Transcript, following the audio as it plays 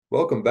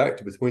Welcome back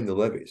to Between the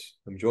Levees.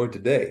 I'm joined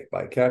today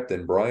by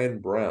Captain Brian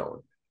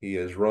Brown. He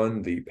has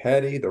run the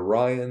Patty, the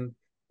Ryan,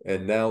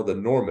 and now the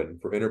Norman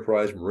for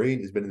Enterprise Marine.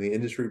 He's been in the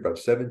industry for about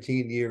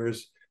 17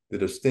 years,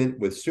 did a stint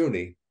with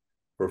SUNY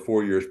for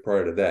 4 years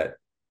prior to that.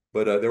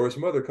 But there were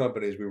some other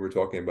companies we were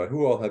talking about.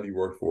 Who all have you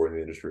worked for in the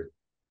industry?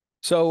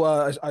 So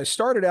I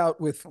started out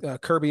with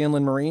Kirby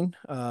Inland Marine.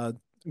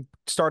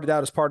 Started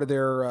out as part of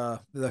their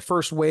the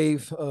first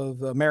wave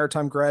of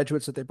maritime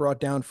graduates that they brought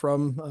down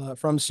from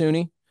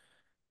SUNY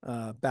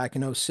back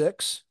in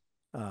 '06.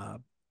 Uh,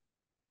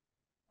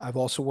 I've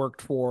also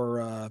worked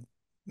for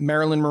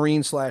Maryland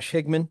Marine slash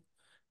Higman.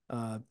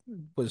 Uh,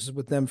 was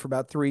with them for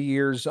about 3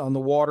 years on the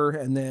water,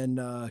 and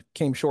then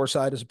came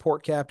shoreside as a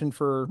port captain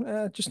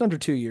for just under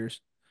 2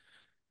 years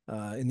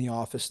in the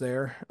office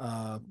there.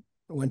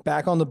 Went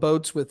back on the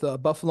boats with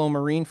Buffalo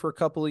Marine for a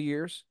couple of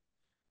years,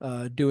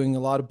 doing a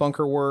lot of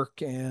bunker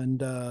work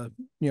and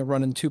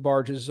running two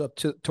barges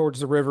towards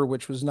the river,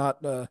 which was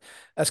not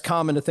as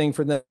common a thing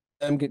for them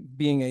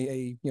being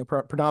a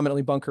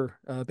predominantly bunker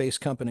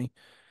based company.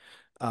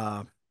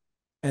 Uh,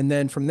 and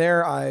then from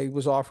there, I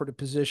was offered a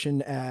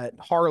position at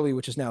Harley,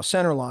 which is now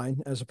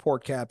Centerline, as a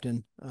port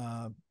captain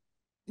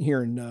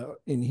here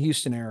in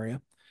Houston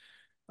area.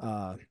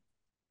 Uh,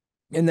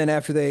 and then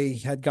after they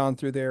had gone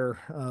through their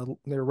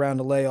round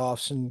of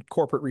layoffs and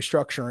corporate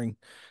restructuring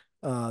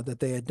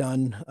that they had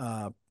done,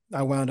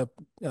 I wound up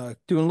doing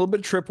a little bit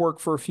of trip work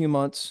for a few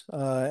months,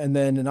 and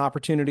then an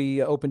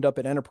opportunity opened up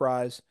at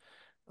Enterprise.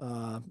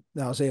 I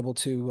was able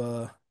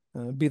to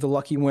be the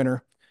lucky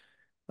winner,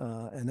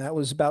 and that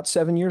was about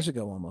 7 years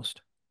ago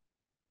almost.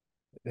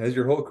 Has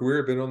your whole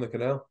career been on the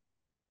canal?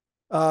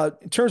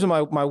 In terms of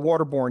my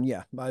waterborne,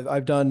 yeah,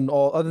 I've done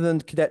all other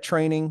than cadet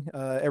training.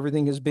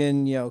 Everything has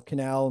been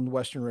canal and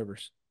Western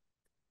rivers.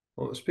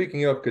 Well,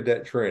 speaking of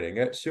cadet training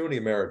at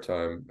SUNY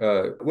Maritime,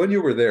 when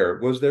you were there,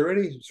 was there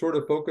any sort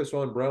of focus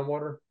on brown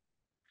water?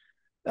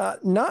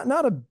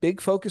 Not a big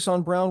focus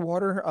on brown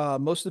water.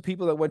 Most of the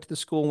people that went to the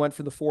school went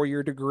for the 4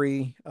 year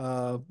degree,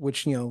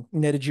 which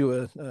netted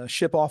you a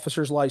ship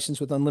officer's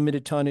license with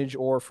unlimited tonnage,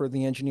 or for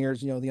the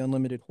engineers, the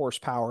unlimited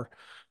horsepower.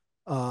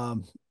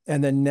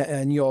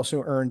 And you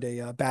also earned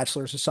a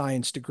bachelor's of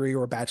science degree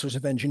or a bachelor's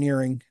of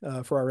engineering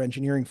for our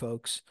engineering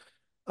folks.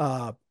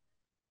 Uh,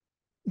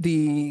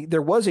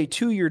 there was a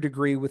 2 year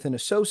degree with an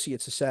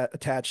associate's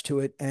attached to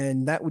it,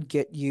 and that would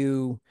get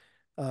you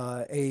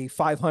a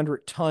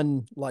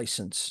 500-ton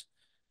license.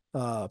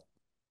 Uh,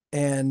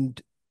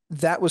 and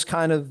that was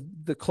kind of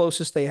the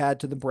closest they had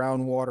to the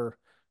brown water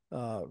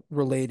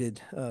related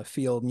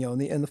field.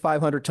 And the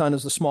 500-ton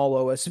is the small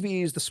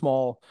OSVs, the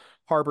small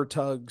harbor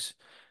tugs.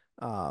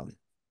 Um,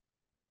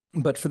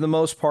 but for the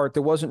most part,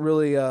 there wasn't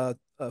really a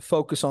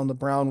focus on the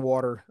brown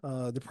water.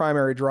 The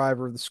primary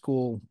driver of the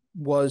school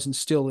was and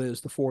still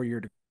is the 4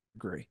 year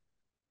degree.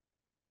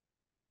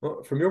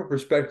 Well, from your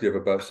perspective,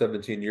 about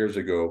 17 years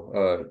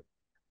ago,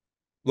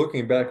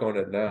 looking back on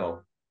it now,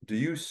 do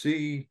you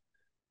see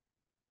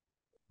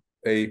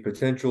a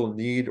potential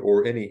need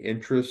or any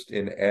interest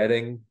in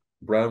adding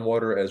brown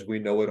water as we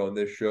know it on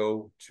this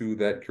show to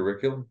that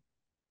curriculum?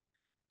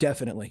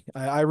 Definitely.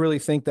 I really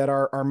think that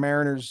our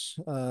mariners,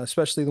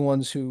 especially the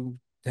ones who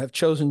have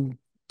chosen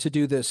to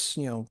do this,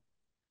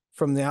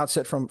 from the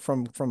outset,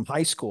 from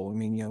high school. I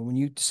mean, when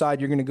you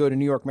decide you're going to go to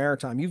New York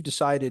Maritime, you've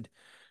decided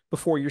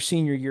before your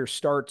senior year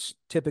starts,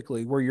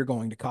 typically where you're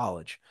going to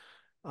college.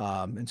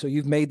 And so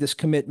you've made this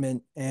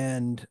commitment,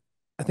 and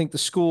I think the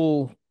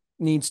school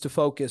needs to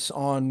focus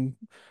on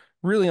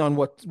really on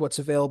what's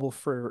available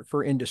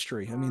for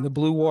industry. I mean, the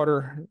blue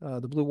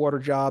water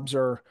jobs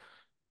are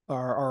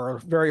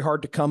very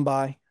hard to come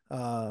by.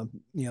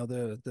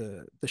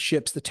 The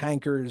ships, the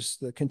tankers,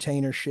 the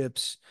container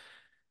ships.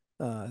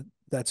 Uh,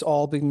 that's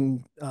all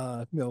been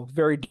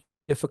very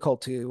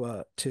difficult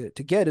to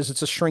get, as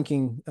it's a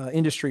shrinking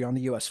industry on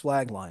the U.S.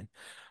 flag line.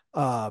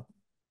 Uh,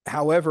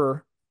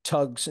 However,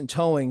 tugs and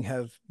towing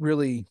have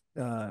really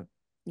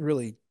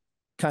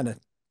kind of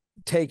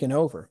taken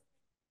over,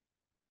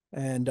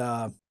 and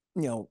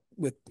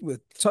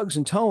with tugs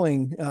and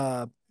towing,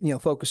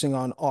 focusing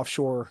on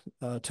offshore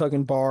tug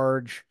and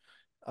barge,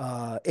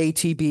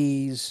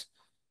 ATBs.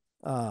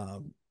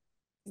 Um,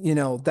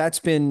 that's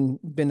been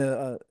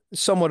a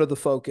somewhat of the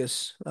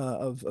focus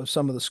of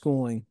some of the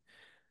schooling.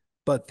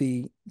 But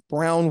the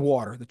brown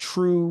water, the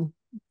true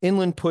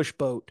inland push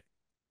boat,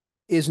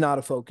 is not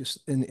a focus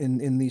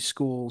in these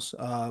schools.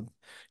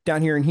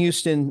 Down here in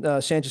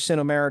Houston, San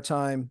Jacinto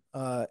Maritime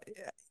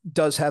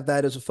does have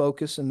that as a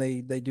focus, and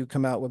they do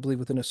come out, I believe,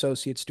 with an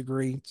associate's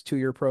degree. It's a 2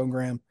 year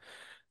program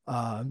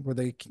where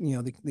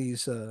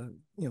these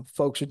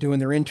folks are doing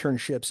their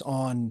internships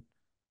on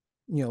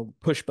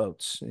push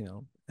boats,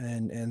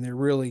 and they're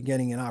really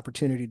getting an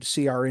opportunity to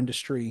see our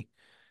industry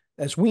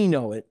as we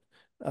know it.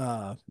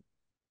 Uh,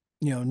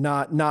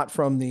 not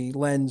from the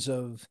lens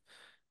of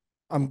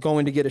I'm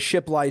going to get a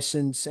ship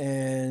license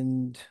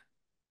and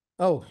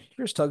oh,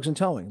 here's tugs and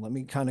towing. Let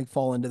me kind of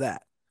fall into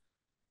that.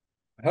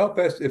 How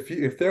best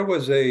if there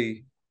was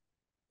a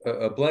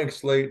blank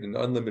slate and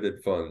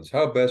unlimited funds,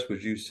 how best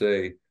would you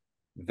say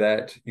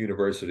that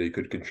university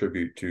could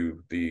contribute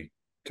to the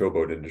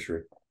towboat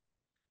industry?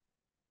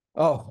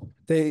 Oh,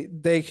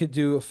 they could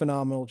do a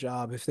phenomenal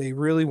job if they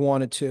really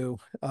wanted to.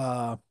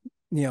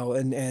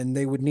 And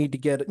they would need to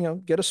get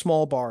a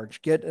small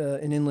barge, get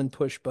an inland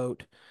push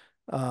boat.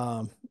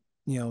 Um,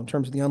 in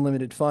terms of the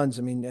unlimited funds,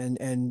 I mean,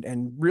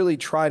 and really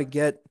try to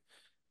get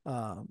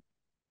uh,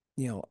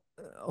 you know,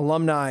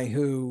 alumni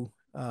who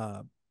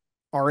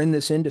are in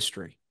this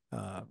industry.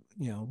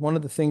 One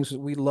of the things that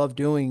we love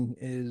doing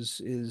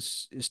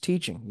is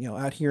teaching.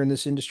 Out here in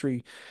this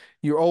industry,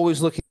 you're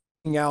always looking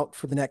out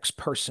for the next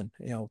person.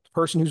 The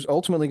person who's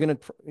ultimately going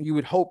to, you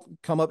would hope,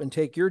 come up and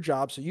take your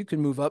job, so you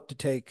can move up to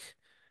take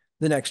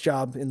the next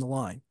job in the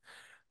line.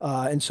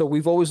 And so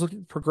we've always looked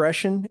at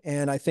progression,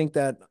 and I think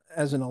that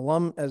as an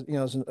alum, as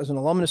an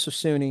alumnus of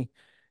SUNY,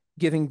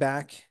 giving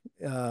back,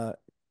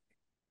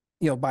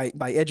 by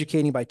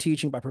educating, by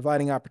teaching, by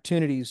providing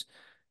opportunities,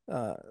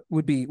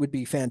 would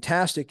be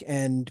fantastic,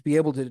 and to be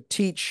able to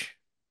teach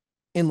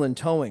inland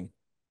towing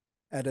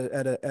at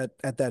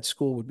that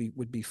school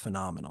would be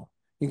phenomenal.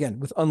 Again,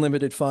 with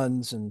unlimited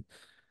funds and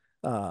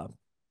uh,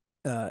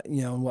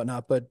 and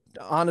whatnot. But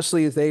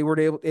honestly, if they were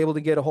able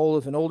to get a hold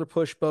of an older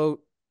push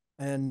boat,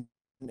 and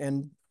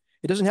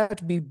it doesn't have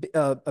to be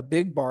a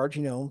big barge,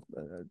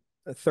 a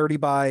 30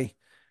 by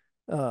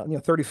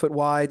 30-foot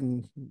wide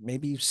and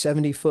maybe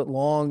 70-foot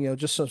long,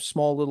 just a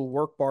small little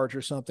work barge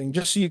or something,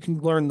 just so you can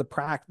learn the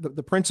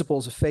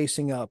principles of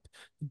facing up,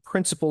 the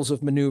principles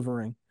of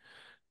maneuvering,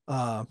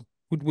 uh,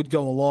 would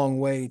go a long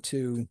way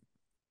to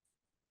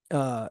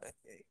uh,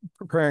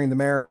 preparing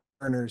the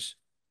mariners.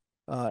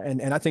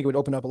 And I think it would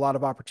open up a lot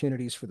of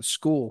opportunities for the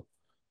school,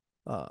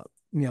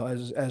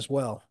 as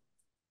well.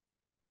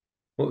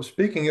 Well,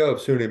 speaking of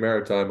SUNY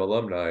Maritime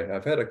alumni,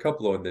 I've had a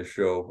couple on this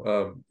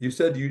show. You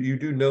said you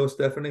do know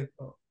Stephanie?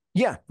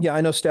 Yeah, yeah,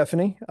 I know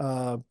Stephanie.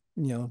 You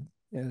know,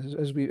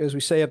 as we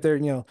say up there,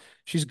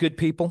 she's good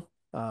people.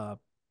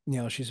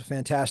 She's a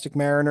fantastic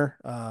mariner.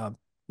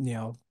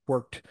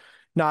 Worked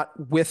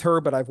not with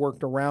her, but I've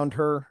worked around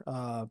her.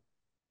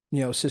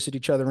 Assisted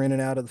each other in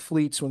and out of the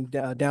fleets when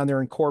down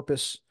there in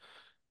Corpus.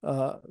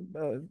 A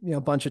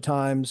bunch of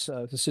times,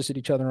 assisted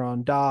each other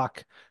on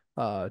dock.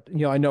 I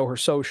know her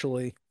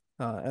socially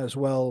as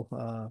well.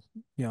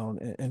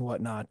 And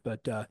whatnot.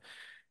 But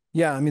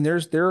yeah, I mean,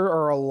 there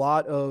are a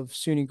lot of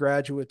SUNY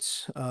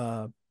graduates,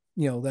 that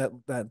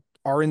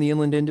are in the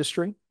inland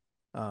industry.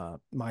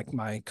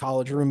 My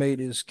college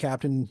roommate is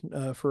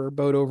captain for a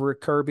boat over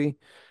at Kirby.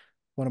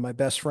 One of my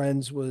best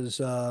friends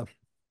was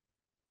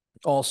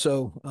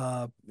also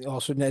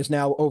is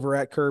now over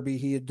at Kirby.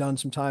 He had done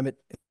some time at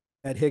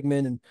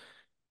Higman, and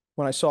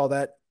when I saw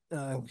that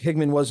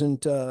Higman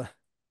wasn't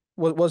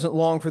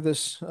long for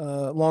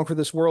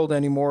this world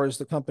anymore, as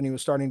the company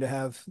was starting to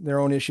have their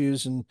own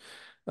issues and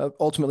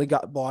ultimately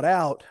got bought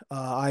out.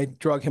 I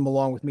drug him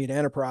along with me to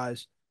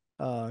Enterprise,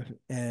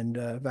 and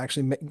I've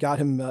actually got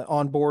him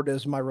on board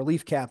as my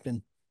relief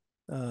captain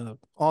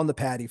on the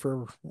Patty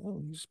for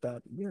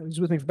he's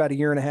with me for about a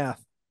year and a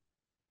half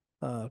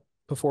uh,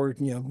 before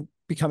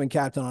becoming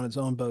captain on his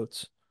own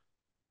boats.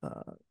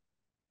 Uh,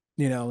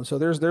 so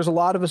there's a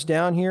lot of us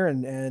down here,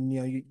 and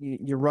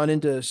you run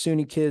into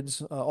SUNY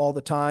kids all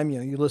the time.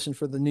 You listen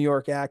for the New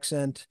York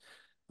accent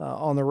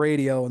on the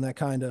radio, and that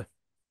kind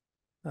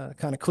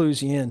of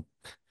clues you in.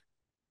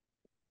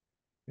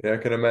 Yeah, I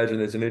can imagine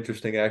there's an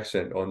interesting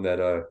accent on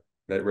that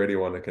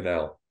radio on the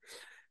canal.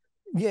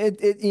 Yeah,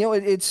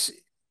 it's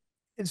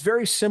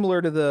very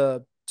similar to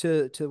the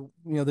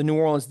New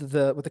Orleans,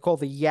 what they call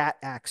the Yat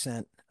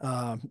accent.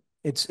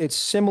 It's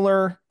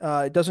similar.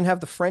 It doesn't have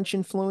the French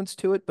influence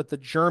to it, but the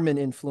German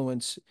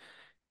influence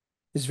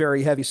is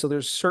very heavy. So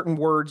there's certain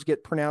words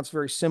get pronounced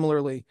very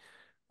similarly.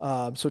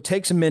 So it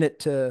takes a minute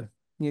to,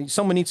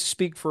 someone needs to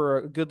speak for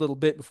a good little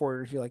bit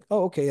before you're like,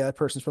 oh, okay, yeah, that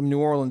person's from New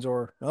Orleans,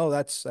 or oh,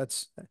 that's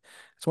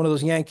one of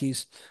those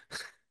Yankees.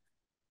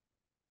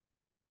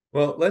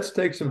 Well, let's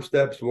take some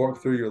steps,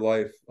 walk through your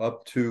life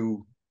up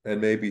to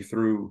and maybe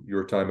through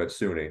your time at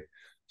SUNY.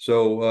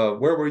 So,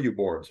 where were you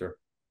born, sir?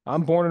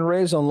 I'm born and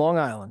raised on Long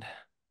Island.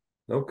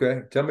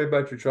 Okay, tell me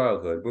about your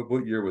childhood.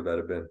 What year would that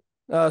have been?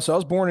 So I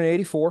was born in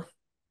 '84.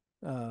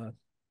 Uh,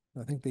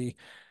 I think the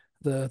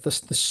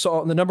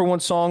song, the number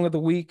one song of the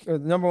week, or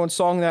the number one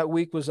song that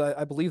week was,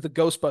 I believe, the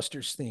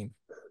Ghostbusters theme.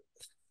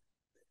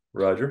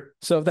 Roger.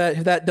 So if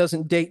that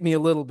doesn't date me a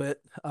little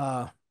bit.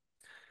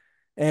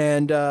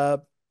 And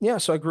Yeah,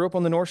 so I grew up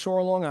on the North Shore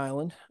of Long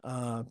Island.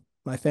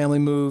 My family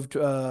moved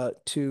to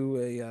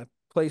a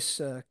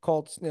place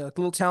called a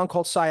little town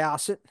called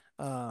Syosset,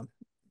 up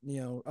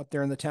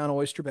there in the town of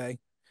Oyster Bay.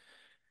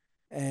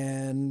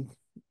 And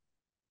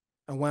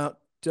I went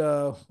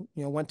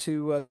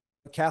to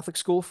Catholic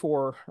school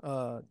for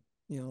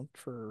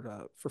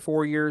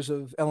 4 years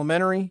of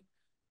elementary,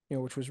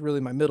 which was really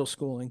my middle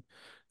schooling,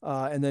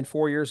 and then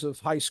 4 years of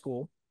high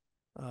school.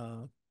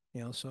 Uh,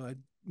 so I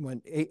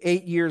went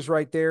 8 years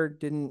right there.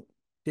 Didn't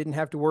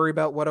have to worry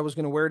about what I was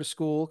going to wear to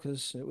school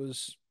because it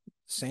was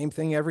the same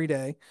thing every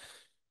day.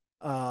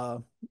 Uh,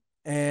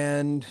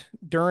 And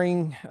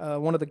during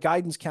one of the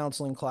guidance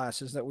counseling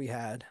classes that we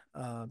had,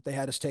 they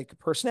had us take a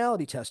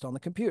personality test on the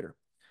computer.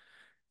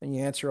 And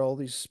you answer all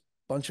these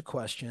bunch of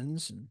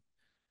questions. And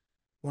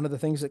one of the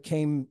things that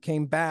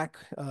came back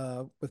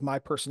with my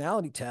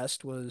personality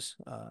test was,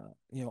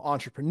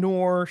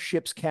 entrepreneur,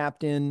 ship's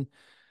captain,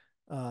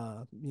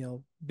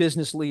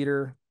 business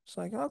leader. It's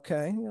like,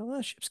 okay,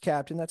 ship's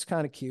captain, that's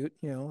kind of cute.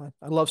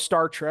 I love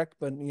Star Trek,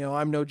 but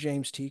I'm no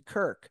James T.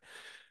 Kirk.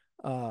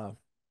 Uh,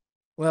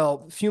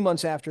 well, a few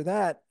months after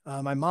that,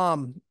 my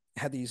mom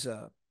had these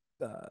uh,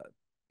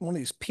 one of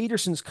these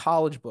Peterson's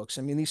college books.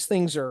 I mean, these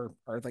things are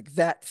like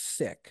that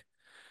thick,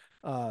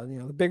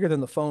 bigger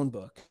than the phone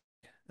book,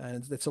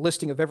 and it's a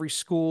listing of every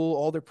school,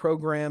 all their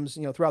programs,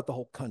 throughout the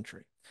whole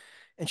country.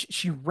 And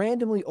she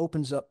randomly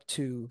opens up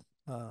to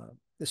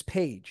this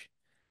page,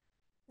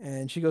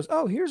 and she goes,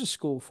 "Oh, here's a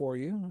school for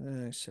you."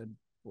 And I said,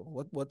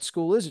 "Well, what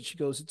school is it?" She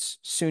goes, "It's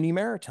SUNY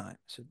Maritime."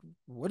 I said,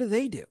 "What do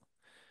they do?"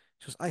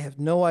 She goes, "I have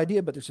no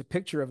idea, but there's a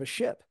picture of a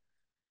ship."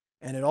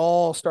 And it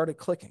all started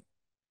clicking.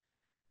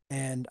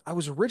 And I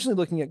was originally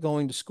looking at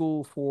going to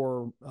school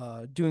for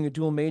doing a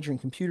dual major in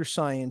computer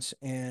science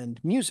and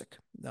music.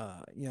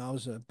 I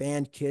was a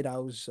band kid. I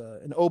was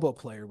an oboe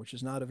player, which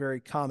is not a very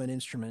common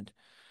instrument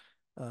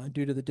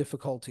due to the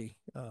difficulty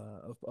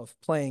of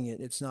playing it.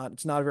 It's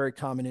not a very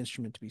common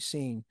instrument to be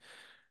seen.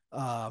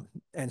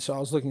 And so I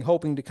was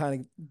hoping to kind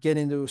of get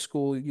into a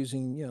school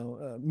using,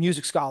 a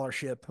music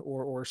scholarship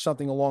or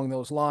something along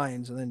those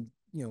lines, and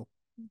then,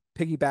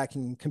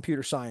 piggybacking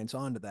computer science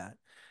onto that.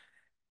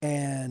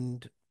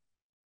 And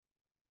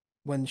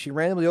when she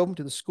randomly opened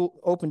to the school,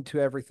 opened to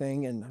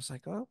everything, and I was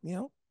like, oh,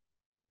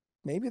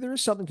 maybe there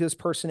is something to this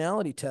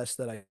personality test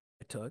that I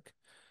took.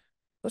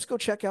 Let's go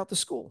check out the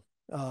school.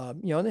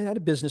 And they had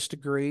a business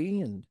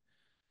degree and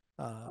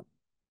uh,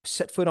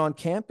 set foot on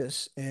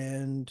campus,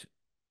 and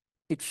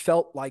it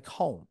felt like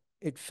home.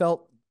 It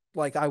felt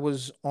like I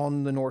was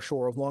on the North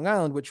Shore of Long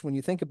Island, which, when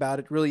you think about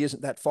it, really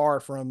isn't that far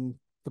from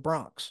the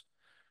Bronx,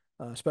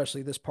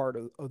 especially this part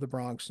of the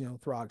Bronx,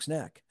 Throgs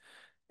Neck.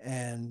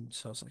 And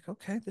so I was like,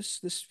 okay,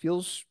 this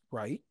feels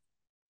right.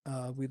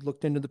 We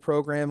looked into the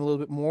program a little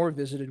bit more,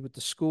 visited with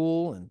the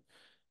school, and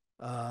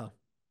uh,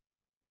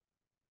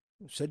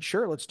 said,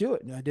 sure, let's do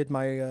it. And I did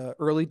my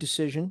early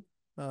decision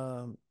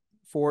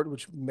for it,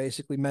 which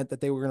basically meant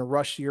that they were going to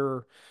rush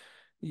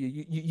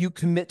you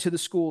commit to the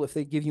school if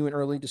they give you an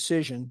early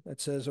decision that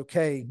says,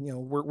 okay,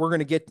 we're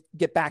going to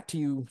get back to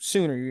you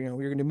sooner.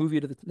 We're going to move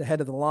you to the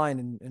head of the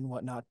line and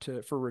whatnot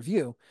for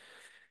review.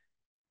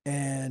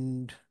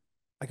 And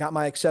I got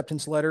my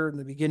acceptance letter in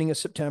the beginning of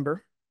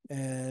September,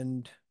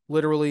 and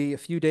literally a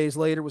few days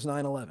later was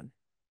 9/11.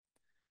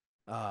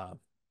 Uh,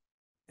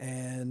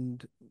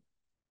 and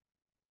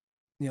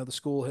the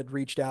school had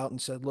reached out and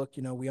said, look,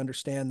 we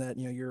understand that,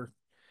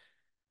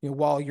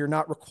 while you're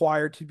not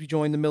required to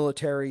join the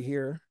military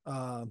here,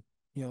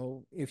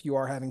 if you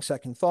are having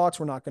second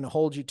thoughts, we're not going to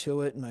hold you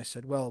to it. And I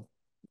said, well,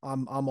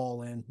 I'm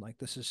all in. Like,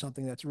 this is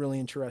something that's really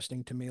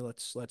interesting to me.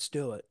 Let's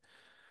do it.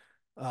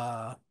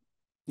 Uh,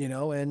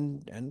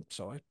 and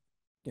so I,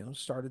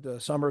 started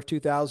the summer of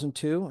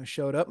 2002. I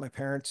showed up. My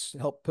parents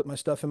helped put my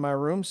stuff in my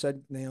room.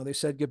 They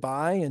said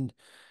goodbye, and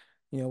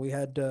we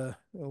had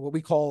what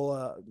we call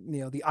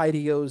the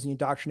IDOs, the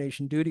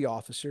indoctrination duty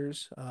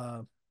officers,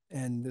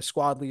 and the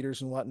squad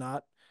leaders and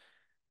whatnot.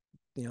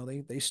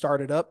 They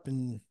started up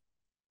and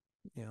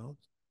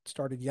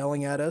started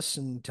yelling at us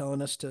and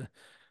telling us to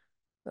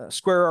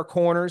square our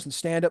corners and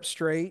stand up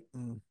straight,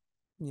 and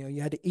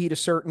you had to eat a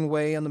certain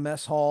way on the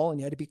mess hall, and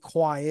you had to be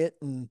quiet,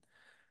 and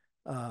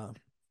uh,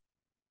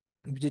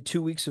 we did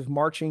 2 weeks of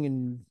marching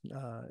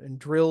and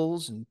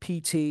drills and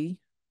PT.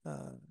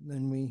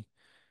 Then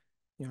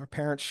our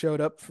parents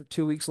showed up for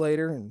 2 weeks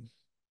later and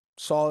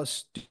saw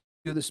us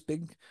do this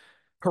big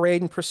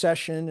parade and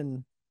procession,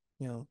 and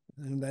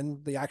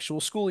then the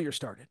actual school year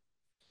started.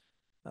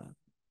 Uh,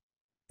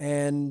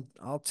 and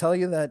I'll tell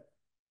you that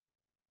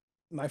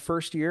my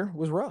first year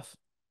was rough,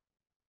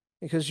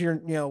 because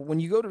when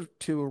you go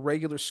to a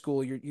regular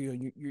school,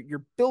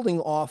 you're building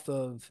off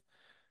of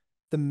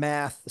the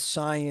math, the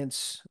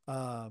science,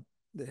 the,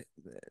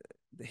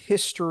 the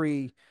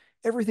history,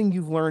 everything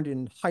you've learned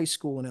in high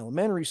school and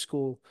elementary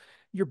school.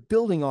 You're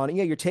building on it.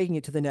 Yeah, you're taking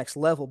it to the next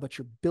level, but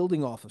you're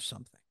building off of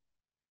something.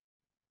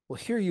 Well,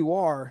 here you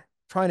are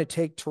trying to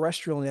take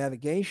terrestrial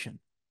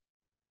navigation.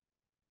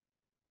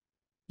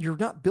 You're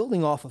not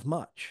building off of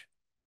much.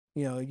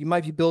 You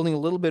might be building a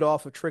little bit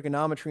off of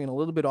trigonometry and a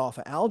little bit off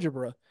of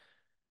algebra,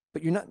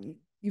 but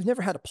you've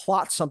never had to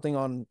plot something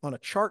on a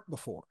chart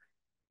before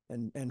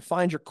and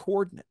find your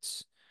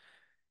coordinates.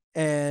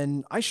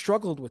 And I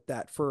struggled with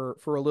that for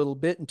a little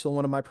bit, until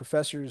one of my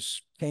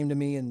professors came to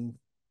me and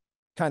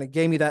kind of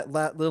gave me that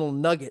little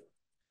nugget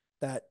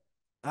that,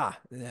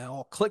 it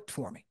all clicked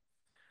for me.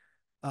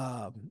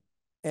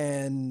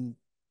 And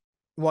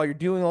while you're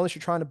doing all this,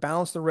 you're trying to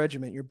balance the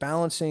regiment, you're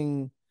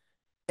balancing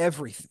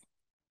everything.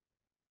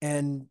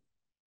 And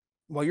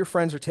while your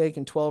friends are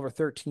taking 12 or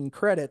 13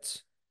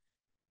 credits,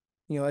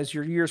 as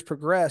your years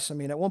progress, I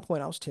mean, at one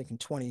point I was taking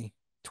 20,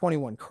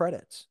 21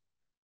 credits.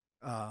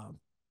 Uh,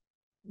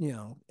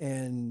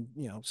 and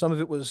some of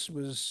it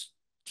was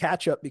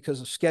catch up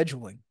because of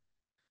scheduling.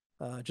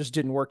 Just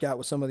didn't work out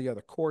with some of the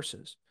other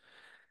courses.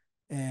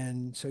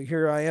 And so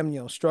here I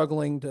am,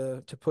 struggling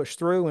to push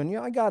through. And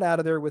I got out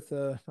of there with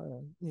not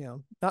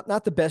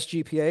the best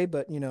GPA,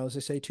 but as they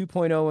say,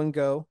 2.0 and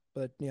go.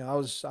 But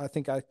I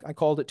think I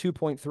called it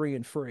 2.3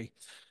 and free.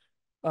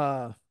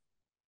 Uh,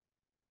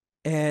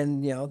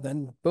 and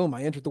then boom,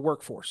 I entered the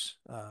workforce.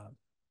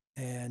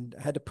 And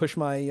I had to push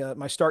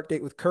my start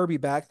date with Kirby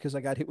back because I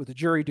got hit with a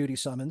jury duty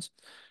summons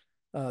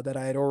that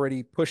I had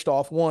already pushed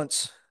off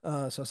once. So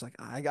I was like,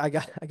 I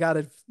got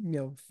to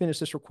finish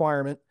this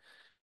requirement.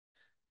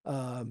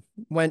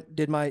 Went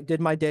did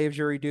my day of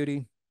jury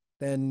duty.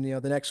 Then the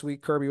next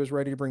week Kirby was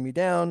ready to bring me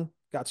down.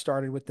 Got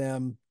started with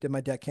them. Did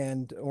my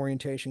deckhand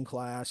orientation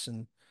class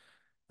and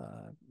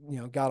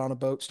got on a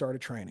boat.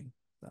 Started training.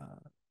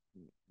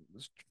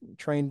 Was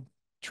trained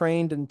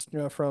and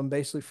from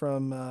basically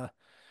from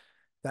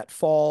that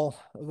fall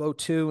of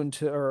 '02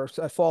 until or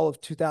that fall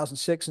of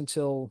 2006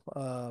 until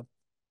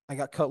I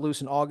got cut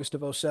loose in August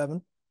of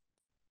 '07.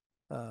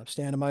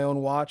 Standing my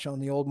own watch on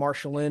the old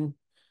Marshall Inn,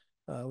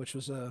 which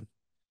was a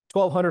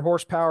 1,200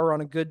 horsepower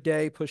on a good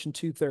day, pushing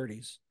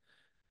 230s.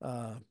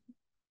 Uh,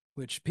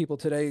 which people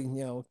today,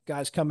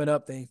 guys coming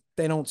up, they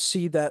don't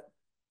see that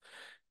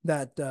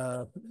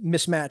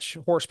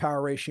mismatch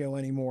horsepower ratio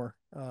anymore.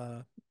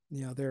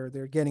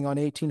 They're getting on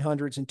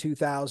 1800s and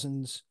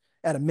 2000s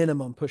at a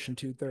minimum, pushing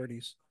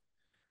 230s.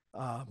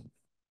 Um,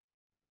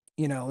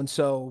 and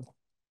so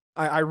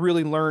I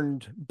really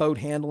learned boat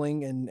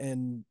handling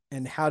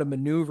and how to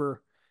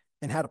maneuver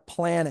and how to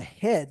plan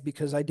ahead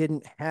because I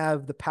didn't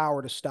have the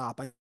power to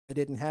stop. I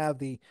didn't have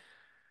the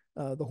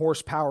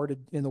horsepower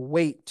and the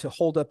weight to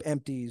hold up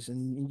empties,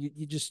 and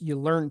you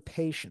learn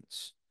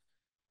patience.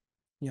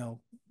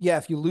 Yeah,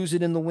 if you lose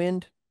it in the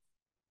wind,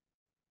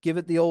 give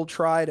it the old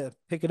try to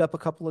pick it up a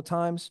couple of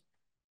times,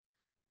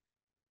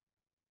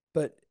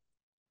 but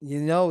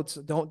it's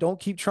don't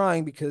keep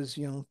trying because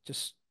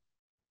just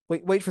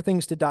wait for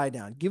things to die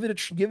down. Give it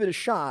a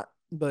shot,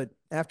 but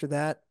after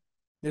that,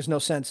 there's no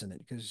sense in it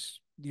because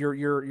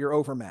you're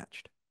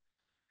overmatched.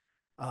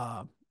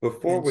 Uh,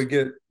 Before and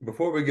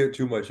we get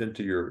too much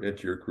into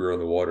your career on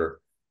the water,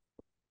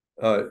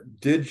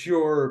 did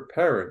your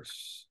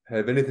parents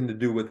have anything to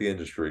do with the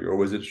industry, or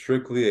was it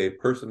strictly a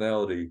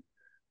personality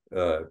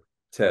uh,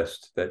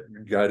 test that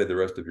guided the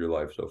rest of your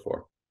life so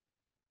far?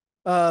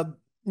 uh,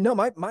 no,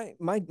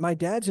 my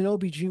dad's an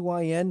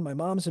OBGYN. My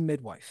mom's a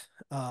midwife.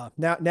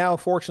 Now,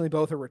 fortunately,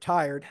 both are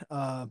retired.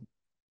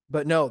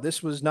 But no,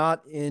 this was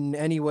not in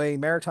any way.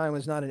 Maritime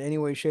was not in any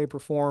way, shape, or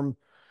form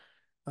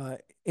uh,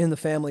 in the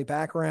family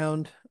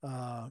background.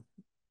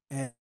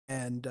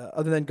 And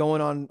other than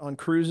going on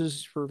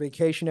cruises for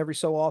vacation every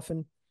so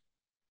often,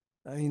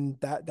 I mean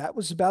that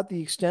was about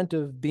the extent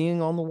of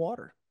being on the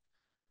water.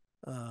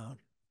 Uh,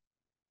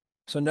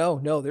 so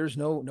no, there's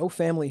no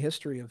family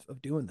history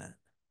of doing that.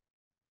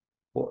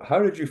 Well, how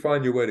did you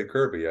find your way to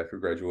Kirby after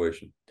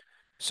graduation?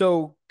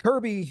 So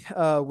Kirby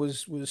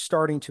was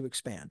starting to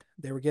expand.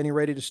 They were getting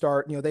ready to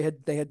start. They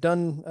had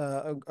done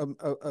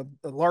a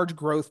large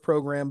growth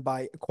program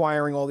by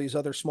acquiring all these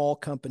other small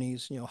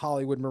companies.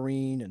 Hollywood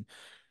Marine and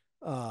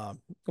uh,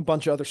 a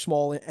bunch of other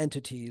small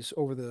entities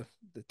over the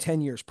 10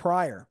 years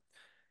prior,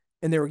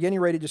 and they were getting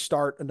ready to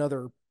start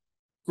another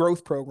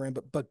growth program,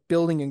 but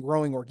building and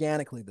growing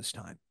organically this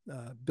time,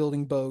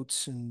 building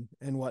boats and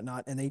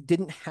whatnot. And they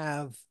didn't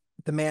have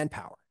the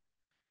manpower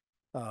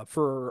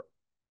for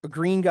a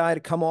green guy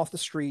to come off the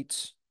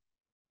streets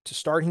to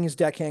starting his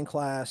deckhand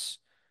class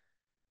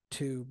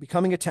to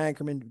becoming a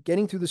tankerman,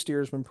 getting through the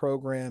steersman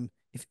program.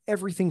 If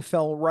everything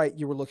fell right,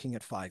 you were looking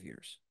at 5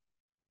 years.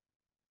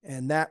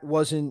 And that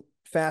wasn't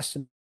fast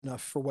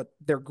enough for what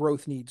their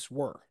growth needs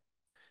were.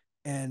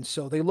 And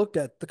so they looked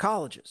at the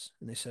colleges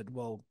and they said,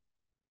 well,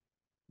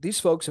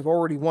 these folks have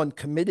already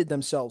committed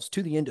themselves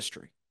to the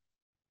industry.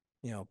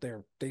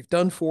 They've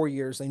done 4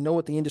 years. They know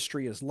what the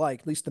industry is like,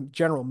 at least the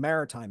general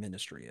maritime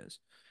industry is.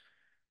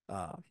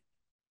 Uh,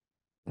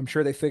 I'm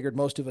sure they figured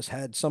most of us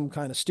had some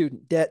kind of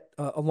student debt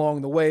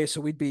along the way,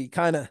 so we'd be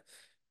kind of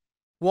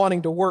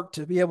wanting to work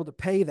to be able to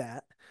pay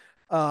that.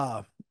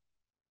 Uh,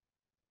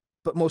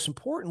 but most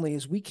importantly,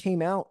 is we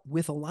came out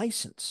with a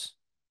license,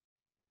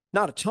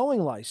 not a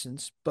towing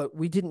license, but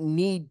we didn't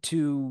need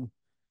to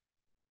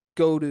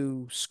go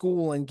to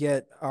school and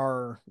get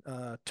our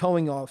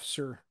towing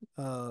officer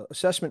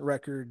assessment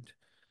record.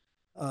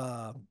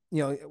 Well,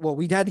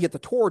 we had to get the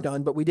tour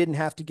done, but we didn't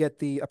have to get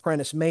the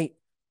apprentice mate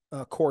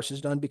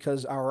courses done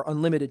because our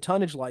unlimited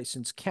tonnage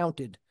license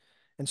counted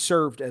and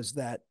served as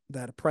that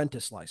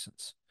apprentice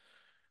license.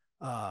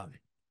 Uh,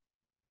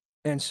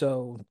 and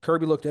so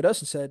Kirby looked at us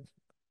and said,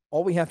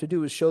 all we have to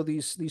do is show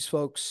these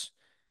folks,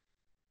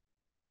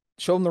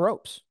 show them the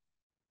ropes,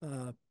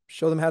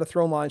 show them how to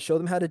throw lines, show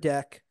them how to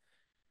deck,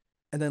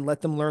 and then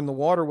let them learn the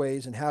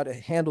waterways and how to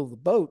handle the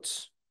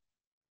boats.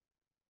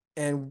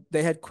 And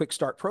they had quick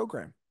start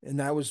program, and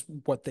that was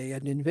what they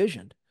had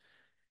envisioned.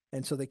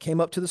 And so they came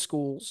up to the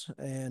schools,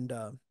 and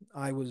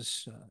I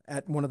was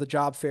at one of the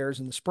job fairs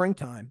in the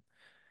springtime,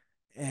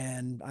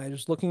 And I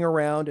was looking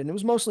around, and it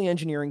was mostly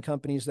engineering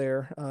companies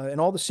there,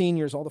 and all the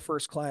seniors, all the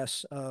first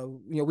class.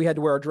 We had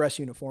to wear our dress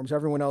uniforms.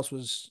 Everyone else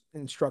was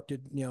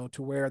instructed,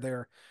 to wear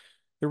their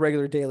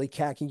regular daily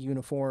khaki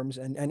uniforms,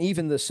 and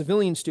even the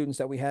civilian students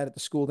that we had at the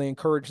school, they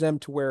encouraged them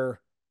to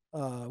wear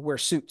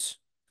suits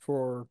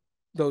for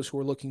those who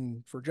are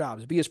looking for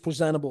jobs, be as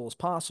presentable as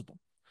possible.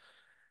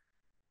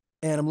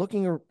 And I'm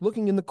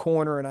looking in the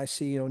corner, and I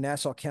see,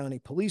 Nassau County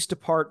Police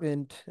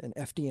Department and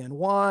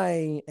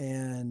FDNY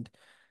and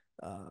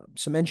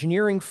some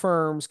engineering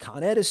firms,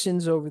 Con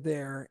Edison's over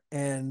there,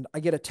 and I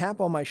get a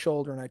tap on my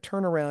shoulder, and I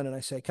turn around and I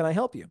say, "Can I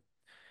help you?"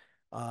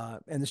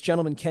 And this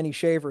gentleman, Kenny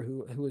Shaver,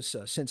 who has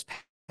since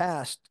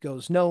passed,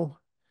 goes, "No,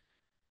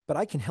 but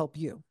I can help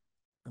you."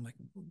 I'm like,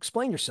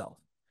 "Explain yourself."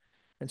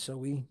 And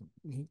so he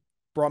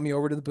brought me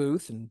over to the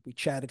booth, and we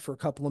chatted for a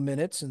couple of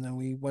minutes, and then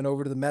we went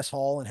over to the mess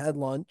hall and had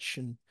lunch,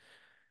 and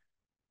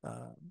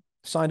uh,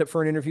 signed up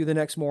for an interview the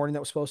next morning that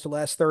was supposed to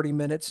last 30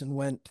 minutes and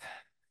went,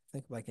 I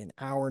think, like an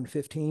hour and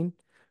 15,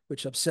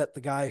 which upset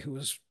the guy who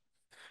was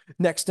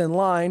next in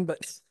line. But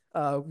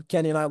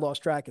Kenny and I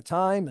lost track of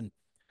time. And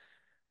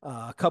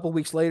a couple of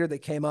weeks later, they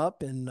came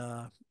up, and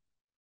a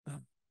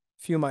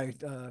few of my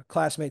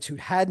classmates who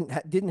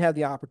didn't have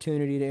the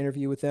opportunity to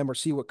interview with them or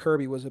see what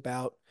Kirby was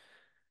about,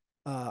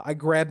 I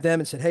grabbed them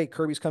and said, "Hey,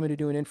 Kirby's coming to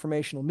do an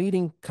informational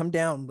meeting. Come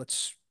down.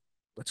 Let's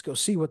go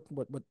see what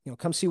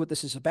come see what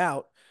this is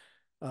about."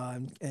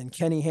 And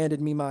Kenny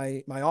handed me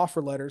my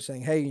offer letter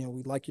saying, "Hey,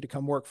 we'd like you to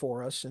come work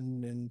for us."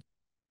 And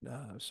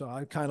so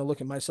I kind of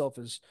look at myself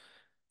as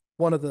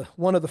one of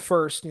the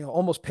first,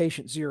 almost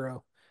patient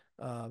zero.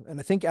 And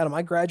I think out of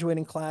my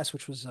graduating class,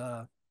 which was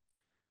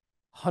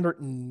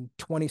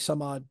 120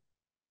 some odd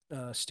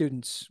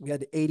students, we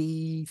had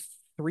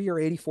 83 or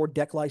 84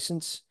 deck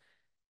license,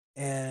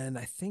 and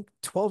I think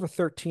 12 or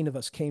 13 of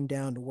us came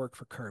down to work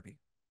for Kirby.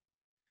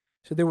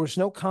 So there was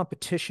no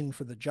competition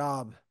for the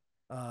job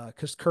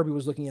because Kirby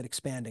was looking at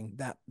expanding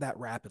that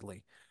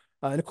rapidly.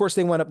 And of course,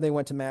 they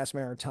went to Mass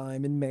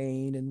Maritime in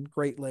Maine and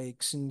Great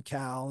Lakes and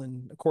Cal,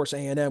 and of course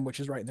A&M, which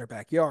is right in their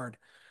backyard.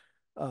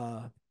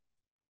 Uh,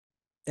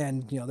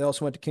 and they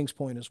also went to Kings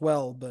Point as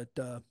well. But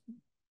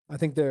I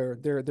think they're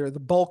the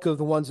bulk of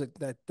the ones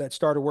that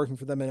started working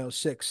for them in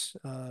 '06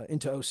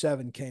 into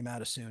 '07 came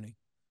out of SUNY.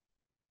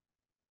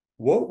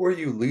 What were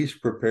you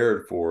least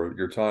prepared for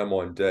your time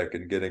on deck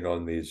and getting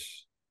on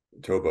these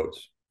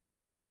towboats?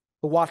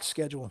 The watch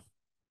schedule,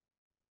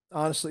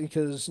 honestly,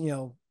 because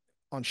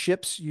on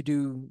ships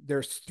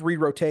there's 3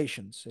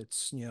 rotations.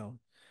 It's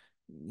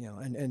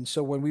and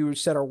so when we would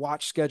set our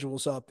watch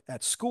schedules up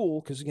at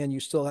school, because again,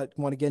 you still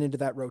want to get into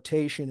that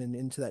rotation and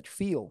into that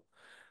feel.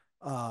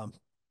 Um,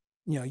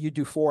 you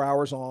do 4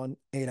 hours on,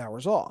 8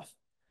 hours off.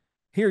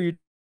 Here you're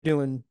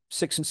doing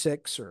 6 and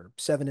 6 or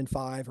 7 and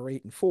 5 or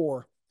 8 and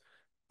 4.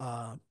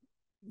 Uh,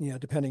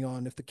 depending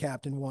on if the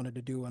captain wanted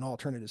to do an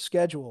alternative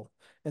schedule.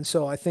 And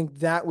so I think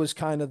that was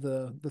kind of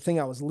the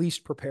thing I was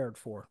least prepared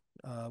for,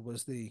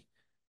 was the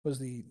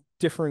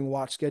differing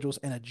watch schedules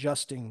and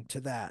adjusting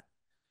to that.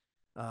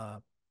 Uh,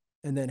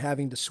 and then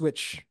having to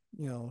switch,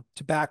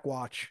 to back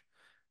watch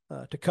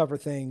to cover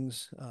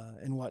things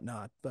and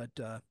whatnot. But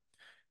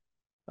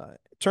in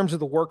terms of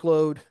the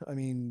workload, I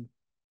mean,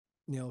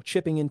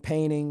 chipping and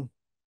painting,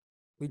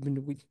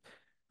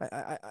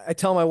 I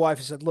tell my wife,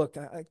 I said, "Look,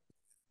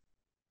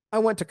 I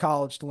went to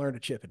college to learn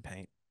to chip and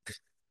paint."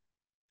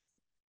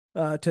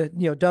 To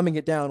dumbing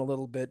it down a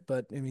little bit,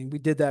 but I mean we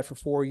did that for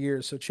 4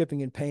 years. So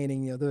chipping and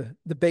painting,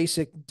 the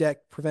basic deck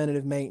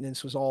preventative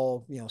maintenance was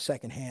all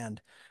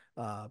secondhand.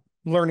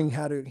 Learning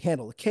how to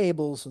handle the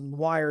cables and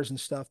wires and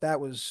stuff, that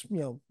was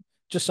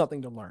just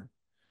something to learn.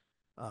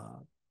 Uh,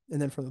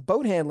 and then from the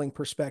boat handling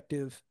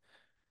perspective,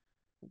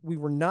 we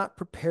were not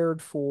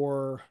prepared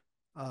for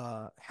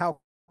how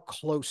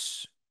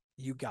close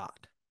you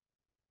got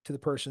to the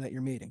person that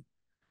you're meeting.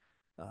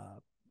 Uh,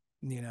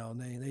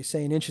 they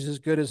say an inch is as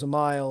good as a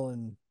mile,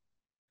 and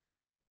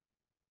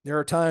there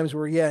are times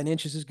where, yeah, an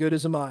inch is as good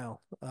as a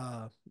mile.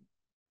 And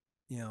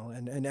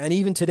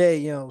even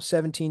today,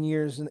 17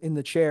 years in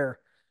the chair,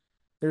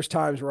 there's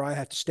times where I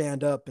have to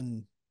stand up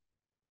and,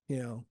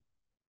 you know,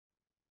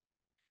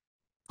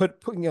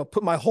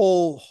 put my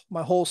whole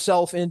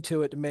self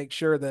into it to make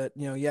sure that,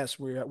 yes,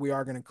 we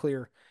are going to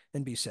clear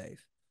and be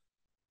safe.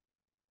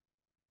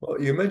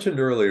 Well, you mentioned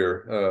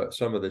earlier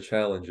some of the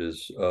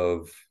challenges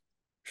of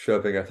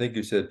shoving, I think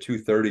you said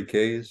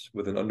 230 Ks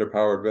with an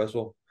underpowered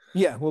vessel.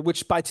 Yeah, well,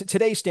 which by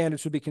today's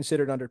standards would be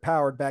considered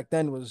underpowered. Back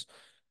then was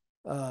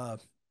uh,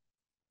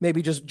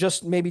 maybe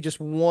just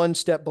one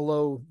step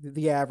below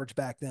the average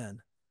back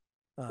then.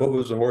 What Uh,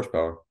 was the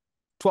horsepower?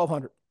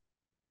 1200,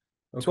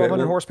 Okay,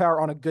 1200 well,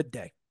 horsepower on a good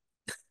day.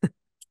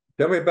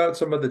 tell me about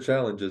some of the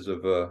challenges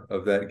of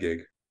that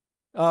gig.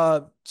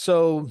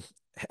 So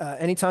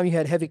anytime you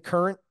had heavy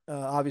current,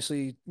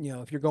 obviously,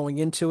 if you're going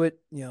into it,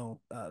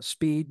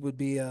 speed would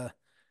be a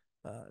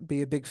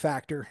big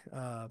factor.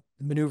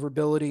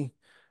 Maneuverability,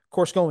 of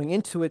course, going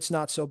into it's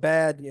not so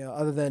bad,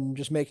 other than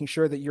just making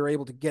sure that you're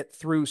able to get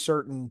through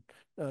certain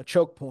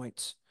choke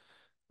points.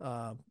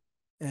 Uh,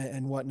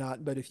 and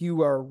whatnot. But if you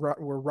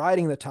were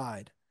riding the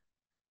tide,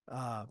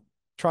 uh,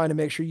 trying to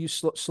make sure you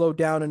slow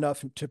down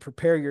enough to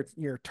prepare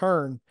your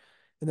turn,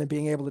 and then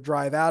being able to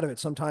drive out of it,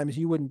 sometimes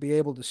you wouldn't be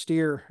able to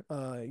steer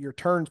your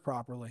turns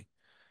properly.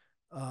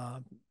 Uh,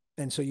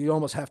 and so you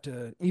almost have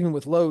to, even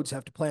with loads,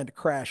 have to plan to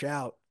crash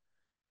out,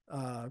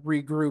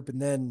 regroup,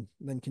 and then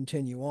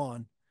continue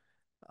on.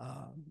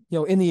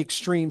 In the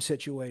extreme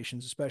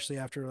situations, especially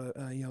after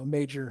a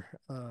major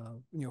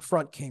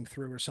front came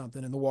through or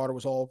something, and the water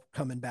was all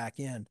coming back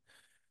in.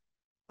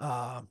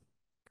 Of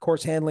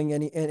course, handling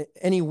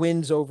any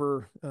winds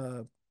over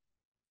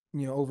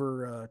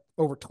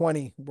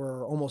 20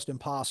 were almost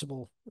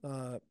impossible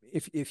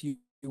if you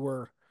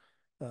were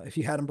if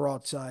you had them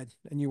broadside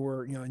and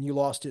you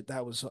lost it.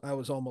 That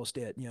was almost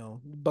it. The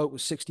boat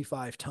was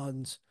 65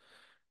 tons.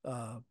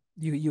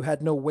 You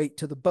had no weight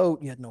to the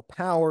boat. You had no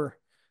power.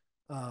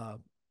 Uh,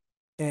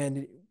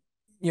 and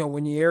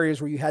when the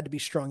areas where you had to be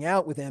strung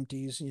out with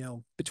empties,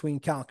 between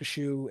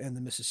Calcasieu and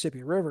the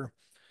Mississippi River,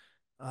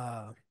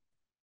 uh,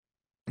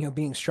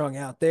 being strung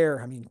out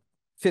there, I mean,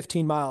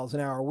 15 miles an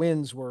hour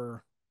winds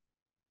were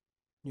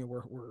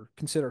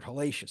considered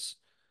hellacious.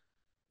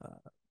 Uh,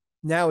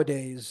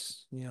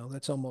 Nowadays,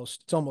 it's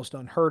almost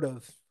unheard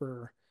of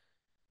for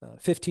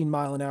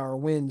 15-mile-an-hour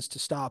winds to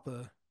stop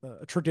a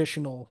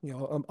traditional,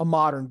 a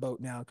modern boat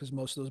now, because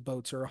most of those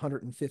boats are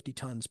 150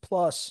 tons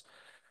plus.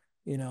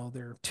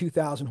 They're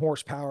 2,000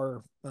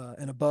 horsepower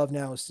and above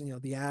now is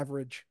the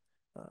average.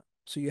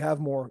 So you have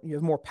more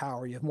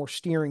power, you have more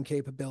steering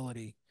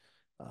capability,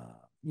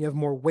 you have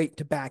more weight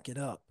to back it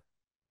up.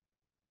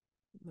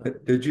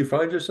 Did you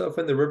find yourself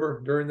in the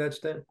river during that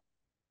stint?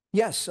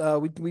 Yes,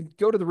 we'd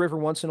go to the river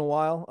once in a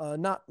while,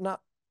 not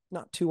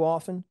too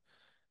often.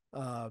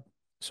 Uh,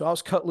 so I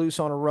was cut loose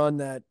on a run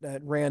that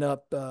ran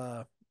up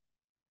the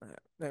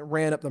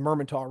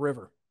Mermentau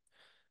River,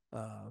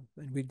 and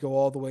we'd go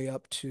all the way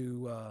up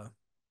to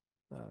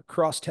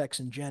Cross Tex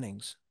and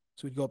Jennings.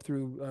 So we'd go up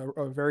through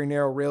a very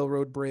narrow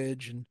railroad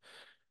bridge and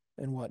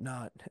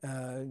whatnot.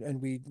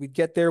 And we'd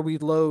get there,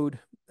 we'd load,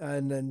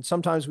 and then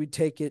sometimes we'd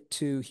take it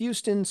to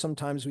Houston.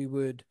 Sometimes we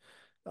would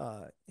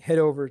head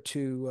over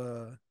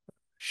to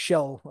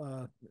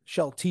Shell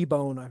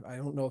T-Bone. I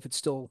don't know if it's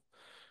still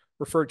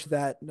referred to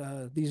that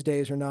these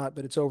days or not,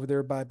 but it's over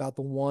there by about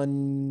the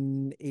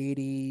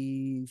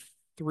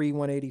 183,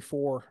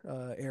 184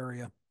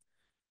 area.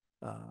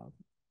 Uh,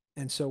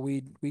 and so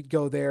we'd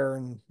go there,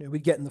 and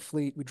we'd get in the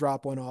fleet, we'd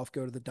drop one off,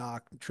 go to the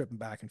dock, tripping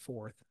back and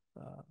forth.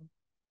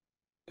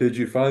 Did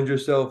you find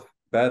yourself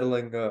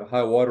battling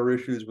high water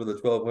issues with a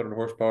 1,200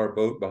 horsepower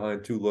boat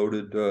behind two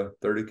loaded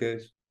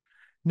 30Ks?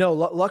 No,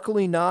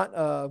 luckily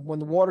not. When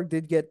the water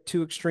did get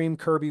too extreme,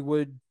 Kirby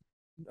would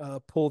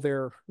pull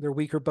their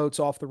weaker boats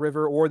off the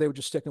river, or they would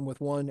just stick them with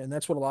one, and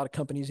that's what a lot of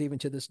companies even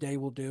to this day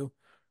will do.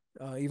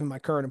 Even my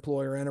current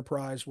employer,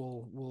 Enterprise,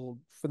 will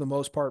for the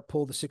most part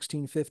pull the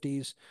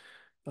 1650s,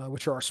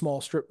 which are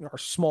our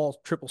small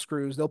triple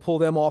screws. They'll pull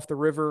them off the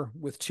river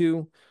with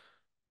two,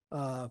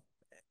 uh,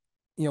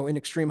 in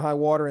extreme high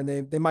water, and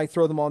they might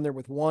throw them on there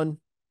with one,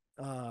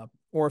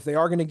 or if they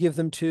are going to give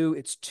them two,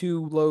 it's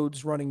two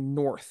loads running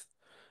north,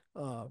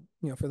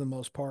 for the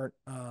most part.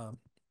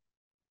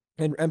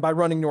 And by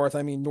running north,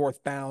 I mean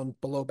northbound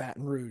below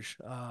Baton Rouge,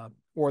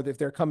 or if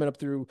they're coming up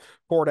through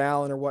Port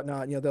Allen or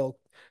whatnot, they'll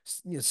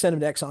send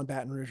them to Exxon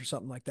Baton Rouge or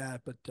something like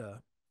that. But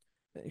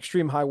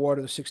extreme high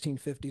water, the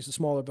 1650s, the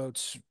smaller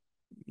boats,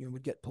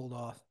 would get pulled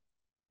off.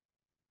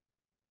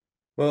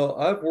 Well,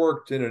 I've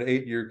worked in an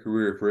 8-year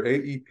career for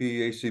AEP,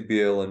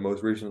 ACBL, and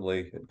most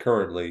recently and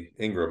currently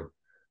Ingram.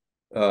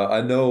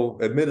 I know,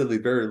 admittedly,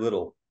 very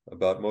little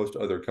about most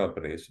other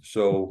companies.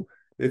 So,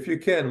 if you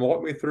can,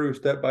 walk me through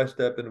step by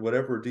step in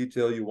whatever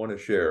detail you want to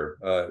share.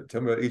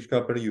 Tell me about each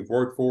company you've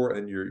worked for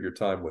and your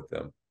time with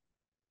them.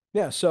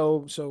 Yeah.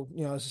 So as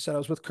I said, I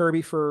was with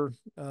Kirby for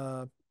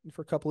a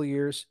couple of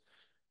years,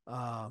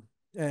 uh,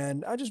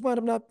 and I just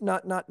wound up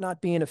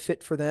not being a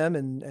fit for them,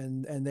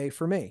 and they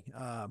for me.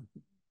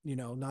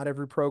 Not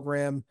every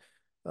program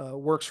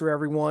works for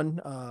everyone.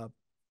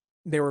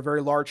 They were a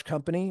very large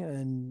company,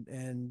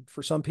 and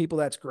for some people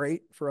that's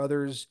great. For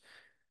others,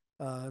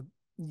 uh,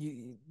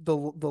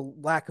 the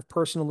lack of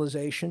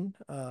personalization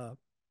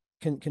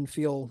can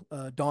feel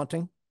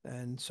daunting.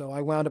 And so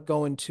I wound up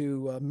going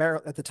to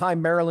at the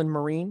time Maryland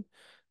Marine,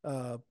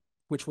 uh,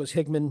 which was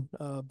Higman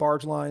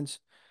Barge Lines.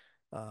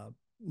 Uh,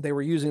 they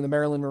were using the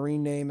Maryland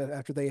Marine name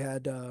after they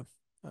had uh,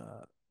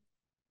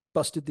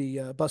 busted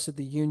the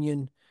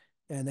union,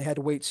 and they had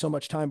to wait so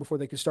much time before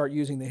they could start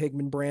using the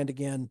Higman brand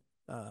again.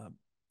 Uh,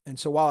 and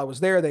so while I was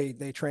there,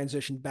 they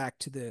transitioned back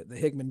to the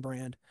Higman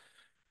brand,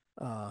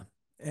 uh,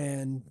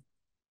 and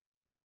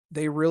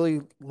they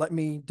really let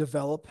me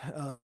develop.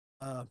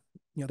 Uh,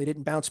 they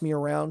didn't bounce me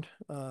around.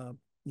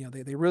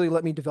 They really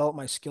let me develop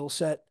my skill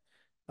set.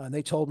 And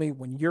they told me,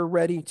 when you're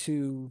ready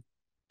to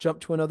jump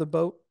to another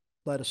boat,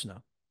 let us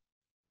know.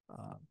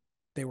 Uh,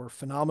 they were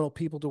phenomenal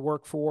people to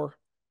work for,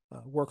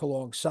 work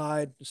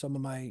alongside. Some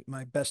of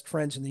my best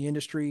friends in the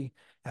industry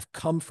have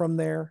come from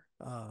there.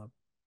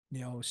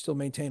 still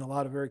maintain a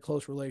lot of very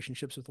close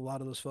relationships with a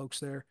lot of those folks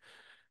there.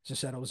 As I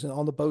said, I was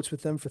on the boats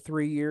with them for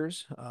 3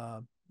 years.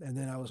 And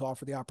then I was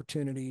offered the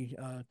opportunity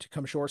to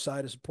come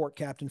shoreside as a port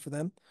captain for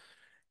them.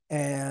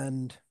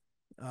 And,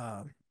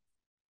 uh,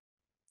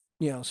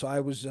 so I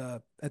was,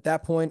 at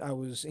that point, I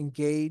was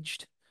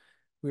engaged.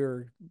 We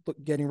were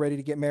getting ready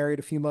to get married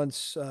a few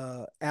months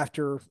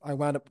after I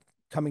wound up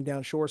coming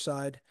down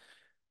shoreside.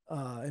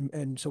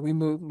 And so we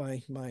moved,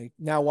 my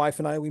now wife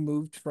and I, we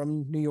moved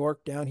from New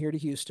York down here to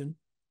Houston.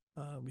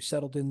 We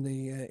settled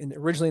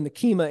originally in the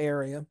Kima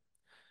area,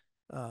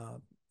 uh,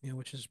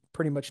 which is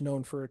pretty much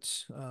known for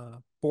its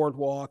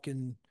boardwalk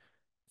and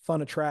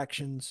fun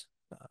attractions.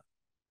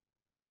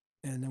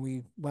 And then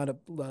we wound up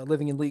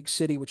living in League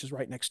City, which is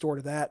right next door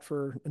to that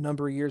for a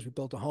number of years. We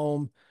built a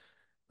home,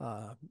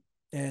 uh,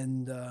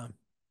 and uh,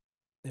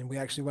 and we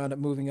actually wound up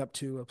moving up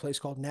to a place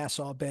called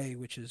Nassau Bay,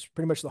 which is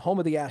pretty much the home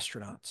of the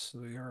astronauts.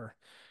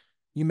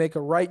 You make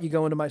a right, you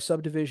go into my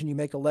subdivision. You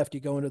make a left, you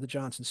go into the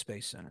Johnson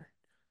Space Center.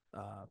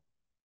 Uh,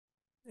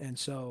 and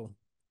so,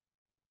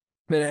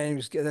 but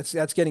anyways,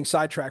 that's getting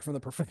sidetracked from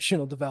the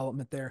professional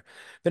development there.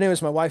 But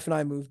anyways, my wife and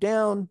I moved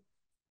down,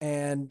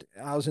 and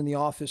I was in the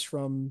office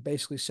from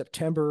basically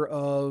September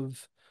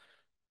of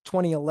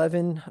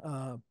 2011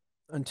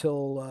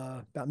 until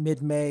about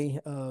mid-May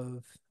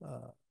of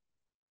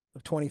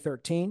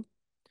 2013.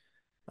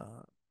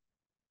 Uh,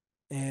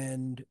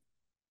 and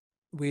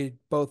we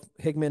both,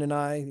 Higman and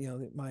I,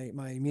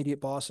 my immediate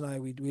boss and I,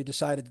 we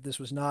decided that this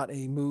was not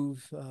a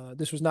move.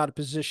 This was not a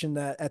position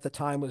that at the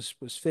time was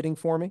fitting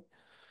for me.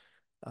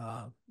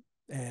 Uh,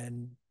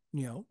 and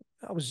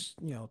I was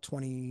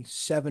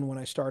 27 when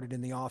I started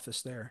in the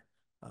office there.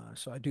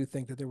 So I do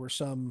think that there were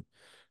some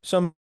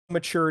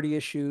maturity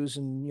issues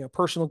and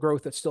personal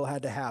growth that still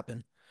had to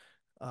happen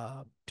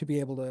to be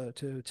able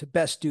to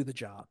best do the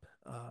job.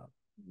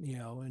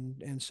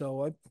 And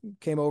so I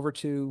came over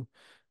to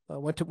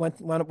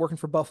wound up working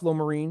for Buffalo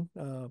Marine,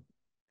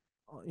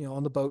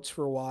 on the boats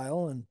for a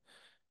while, and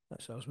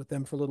so I was with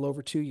them for a little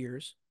over 2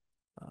 years.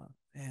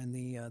 And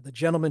the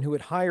gentleman who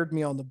had hired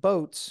me on the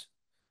boats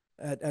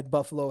at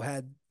Buffalo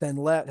had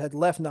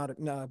left not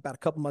about a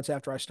couple months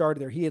after I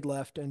started there. He had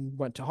left and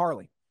went to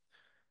Harley,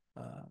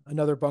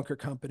 another bunker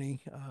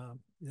company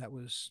that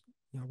was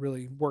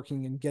really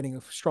working and getting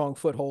a strong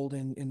foothold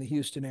in the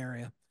Houston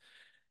area.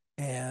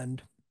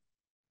 And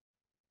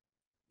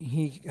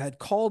he had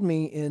called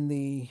me in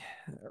the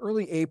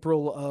early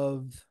April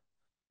of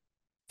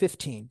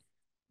 15.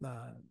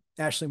 Uh,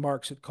 Ashley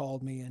Marks had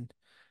called me, and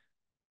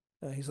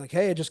he's like,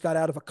 "Hey, I just got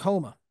out of a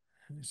coma."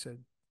 And I said,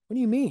 "What do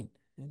you mean?"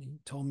 And he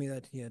told me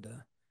that he had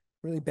a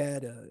really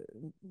bad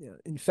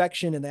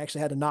infection, and they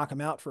actually had to knock him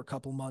out for a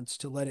couple months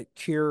to let it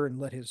cure and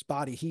let his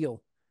body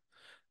heal.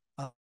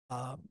 Uh,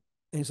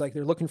 and he's like,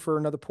 "They're looking for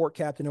another port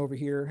captain over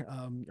here.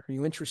 Are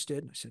you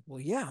interested?" I said,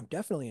 "Well, yeah, I'm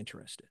definitely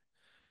interested."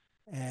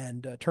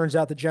 And turns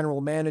out the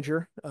general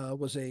manager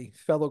was a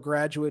fellow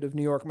graduate of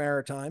New York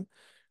Maritime,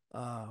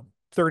 uh,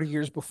 30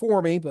 years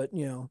before me. But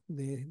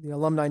the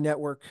alumni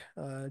network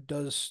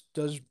does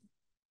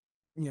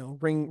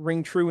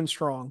ring true and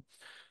strong.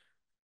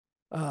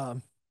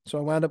 So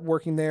I wound up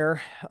working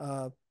there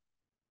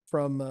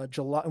from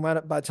July. Wound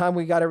up, by the time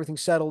we got everything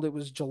settled, it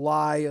was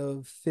July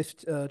of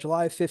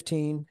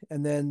 15,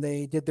 and then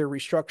they did their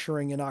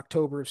restructuring in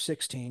October of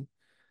 16.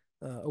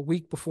 A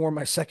week before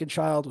my second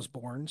child was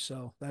born.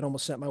 So that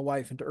almost sent my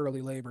wife into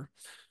early labor.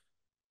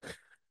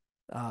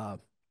 Uh,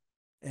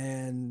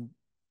 and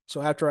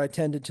so after I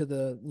tended to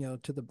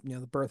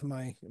the birth of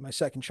my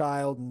second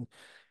child and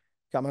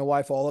got my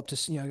wife all up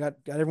to, got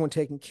everyone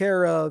taken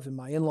care of, and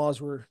my in-laws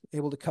were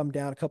able to come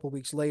down a couple of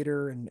weeks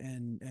later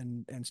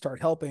and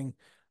start helping.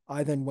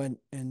 I then went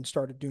and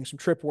started doing some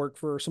trip work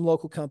for some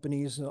local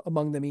companies,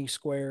 among them E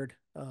Squared,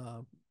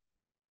 and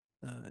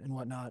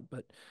whatnot.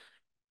 But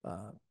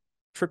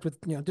tripped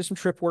with did some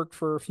trip work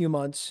for a few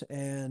months,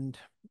 and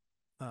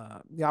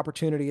the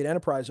opportunity at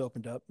Enterprise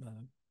opened up.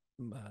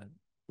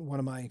 One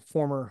of my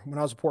former, when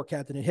I was a port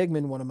captain at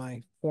Higman, one of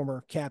my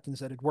former captains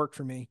that had worked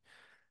for me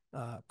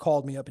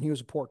called me up, and he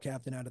was a port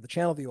captain out of the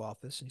Channelview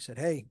office, and he said,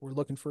 "Hey, we're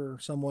looking for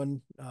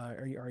someone.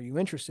 Are you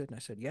interested?" And I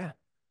said, "Yeah,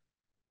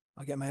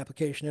 I'll get my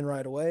application in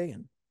right away."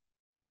 And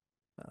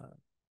uh,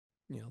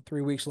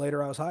 3 weeks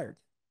later, I was hired.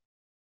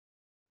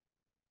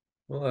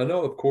 Well, I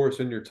know, of course,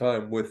 in your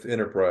time with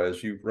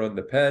Enterprise, you've run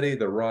the Patty,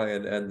 the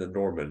Ryan, and the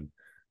Norman.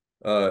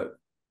 Uh,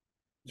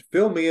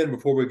 Fill me in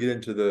before we get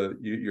into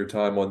your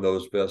time on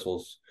those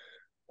vessels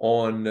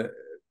on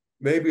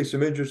maybe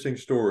some interesting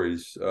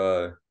stories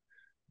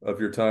of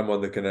your time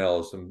on the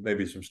canal,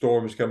 maybe some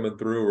storms coming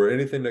through, or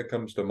anything that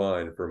comes to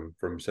mind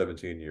from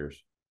 17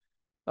 years.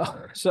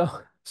 So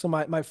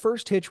my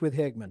first hitch with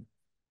Higman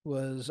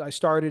was I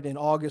started in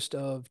August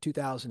of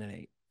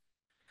 2008,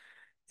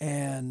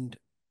 and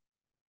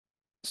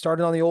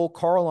started on the old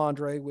Carl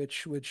Andre,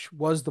 which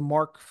was the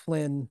Mark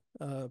Flynn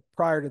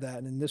prior to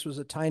that, and this was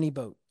a tiny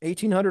boat,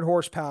 1,800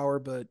 horsepower,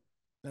 but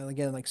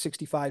again like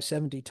 65,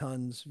 70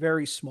 tons,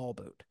 very small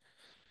boat.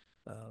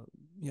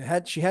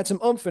 She had some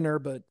oomph in her,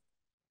 but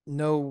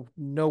no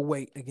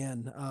weight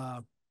again.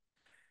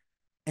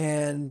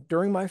 And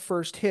during my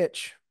first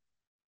hitch,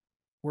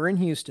 we're in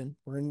Houston.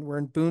 We're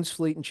in Boone's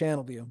Fleet and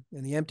Channelview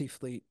in the empty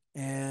fleet,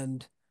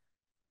 and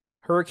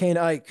Hurricane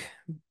Ike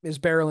is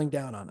barreling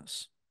down on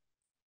us.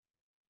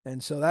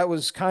 And so that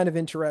was kind of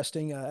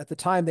interesting. At the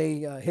time,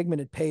 they Higman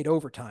had paid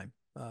overtime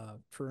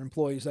for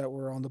employees that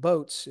were on the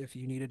boats if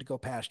you needed to go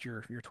past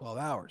your 12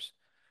 hours.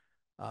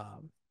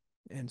 Um,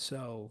 and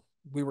so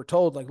we were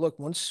told, like, look,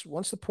 once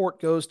the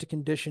port goes to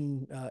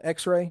condition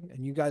X-ray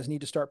and you guys need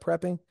to start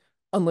prepping,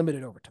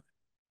 unlimited overtime.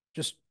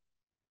 Just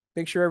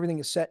make sure everything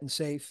is set and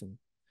safe, and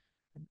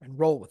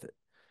roll with it.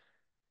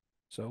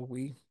 So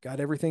we got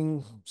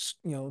everything,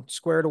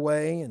 squared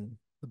away, and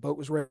the boat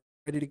was ready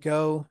to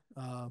go.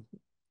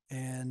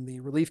 And the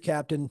relief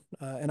captain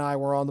and I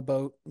were on the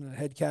boat. The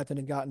head captain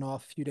had gotten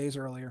off a few days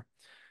earlier,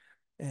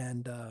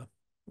 and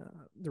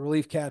the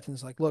relief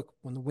captain's like, "Look,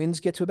 when the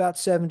winds get to about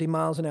 70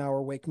 miles an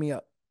hour, wake me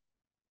up."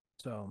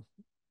 So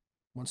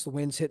once the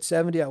winds hit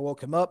 70, I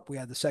woke him up. We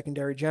had the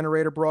secondary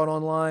generator brought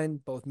online.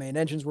 Both main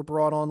engines were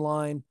brought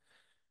online.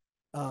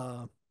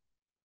 Uh,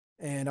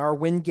 and our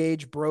wind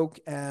gauge broke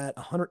at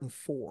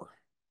 104.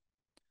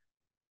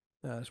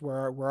 Is where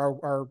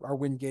our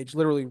wind gauge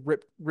literally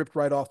ripped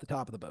right off the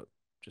top of the boat,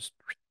 just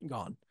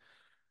gone.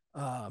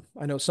 I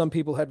know some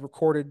people had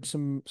recorded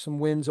some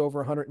winds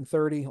over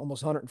 130,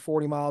 almost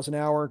 140 miles an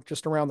hour,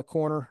 just around the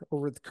corner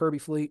over at the Kirby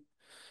Fleet,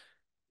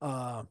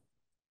 uh,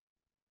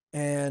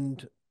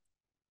 and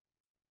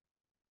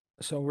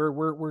so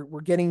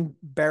we're getting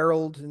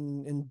barreled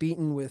and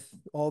beaten with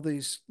all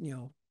these,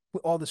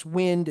 all this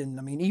wind, and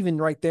I mean, even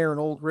right there in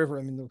Old River,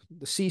 I mean,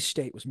 the sea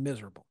state was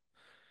miserable.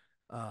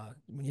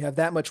 When you have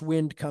that much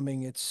wind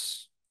coming,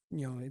 it's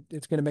going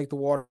to make the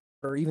water,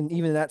 or even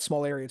in that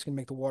small area, it's going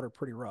to make the water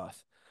pretty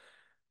rough.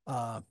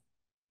 Uh,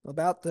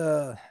 about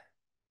the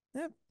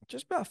yeah,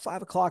 just about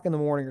 5 o'clock in the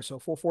morning or so,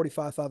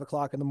 4:45, 5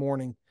 o'clock in the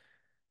morning,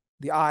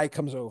 the eye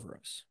comes over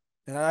us.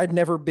 And I'd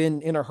never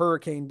been in a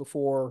hurricane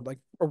before, like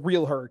a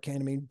real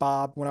hurricane. I mean,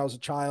 Bob when I was a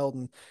child,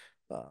 and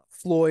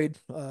Floyd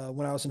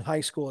when I was in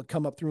high school had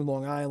come up through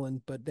Long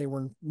Island, but they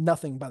were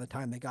nothing by the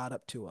time they got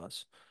up to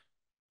us.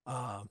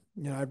 I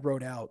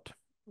wrote out,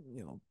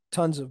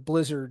 tons of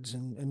blizzards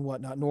and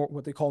whatnot,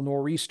 what they call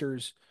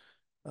nor'easters.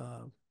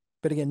 Uh,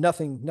 but again,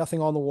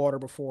 nothing on the water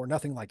before,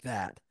 nothing like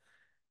that.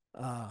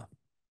 Uh,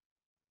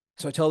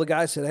 so I tell the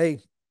guy, I said, "Hey,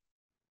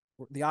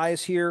 the eye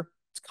is here.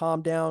 It's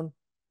calmed down.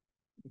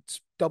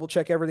 Let's double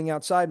check everything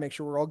outside, make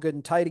sure we're all good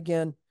and tight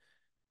again,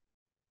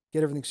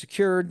 get everything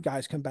secured."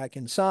 Guys come back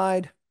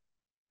inside,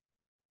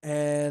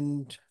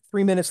 and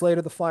 3 minutes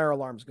later, the fire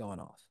alarm's going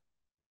off.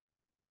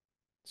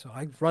 So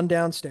I run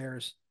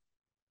downstairs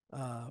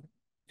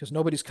because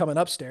nobody's coming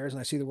upstairs, and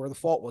I see where the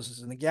fault was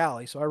is in the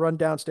galley. So I run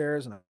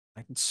downstairs, and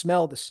I can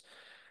smell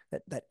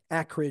that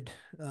acrid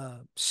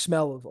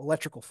smell of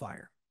electrical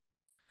fire.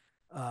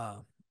 Uh,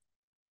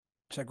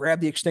 so I grab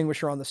the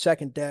extinguisher on the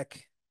second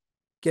deck,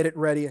 get it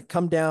ready, I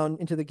come down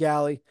into the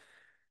galley.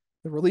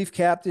 The relief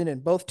captain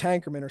and both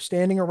tankermen are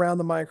standing around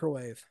the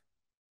microwave.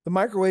 The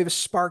microwave is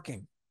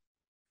sparking.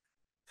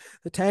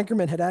 The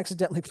tankerman had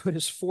accidentally put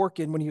his fork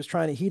in when he was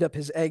trying to heat up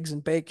his eggs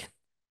and bacon.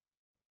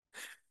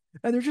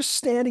 And they're just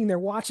standing there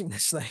watching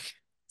this thing.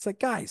 It's like,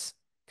 guys,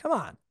 come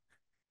on.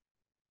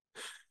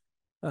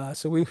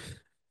 So we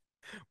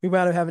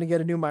wound up having to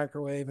get a new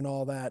microwave and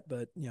all that,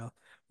 but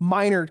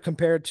minor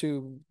compared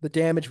to the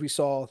damage we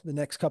saw the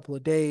next couple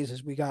of days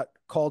as we got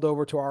called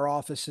over to our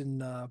office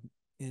in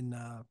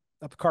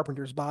up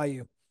Carpenter's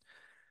Bayou.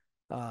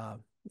 Uh,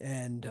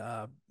 and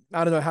I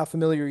don't know how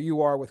familiar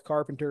you are with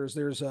Carpenters.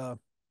 There's a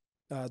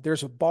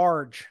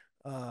barge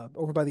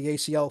over by the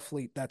ACL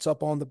fleet that's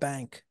up on the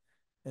bank,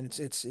 and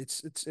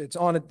it's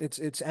on it.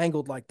 It's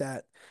angled like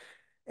that,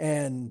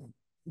 and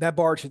that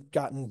barge had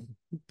gotten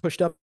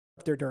pushed up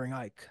there during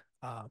Ike.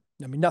 I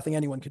mean, nothing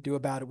anyone could do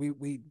about it.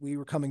 We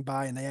were coming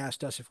by, and they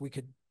asked us if we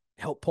could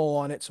help pull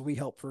on it, so we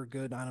helped for a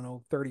good, I don't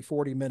know, 30,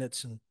 40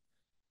 minutes, and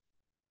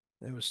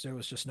there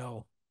was just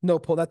no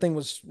pull. That thing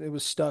was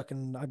stuck,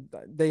 and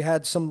they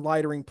had some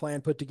lightering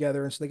plan put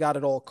together, and so they got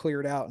it all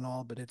cleared out and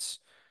all, but it's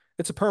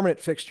a permanent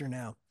fixture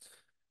now.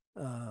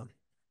 Uh,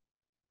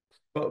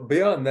 Well,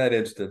 beyond that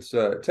instance,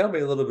 tell me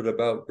a little bit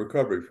about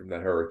recovery from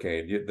that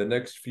hurricane. The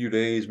next few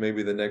days,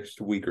 maybe the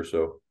next week or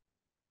so.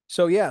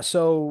 so yeah,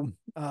 so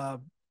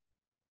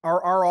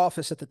our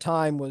office at the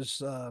time was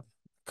a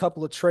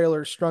couple of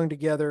trailers strung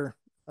together,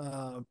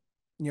 uh,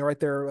 right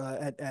there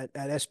at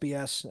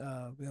SBS.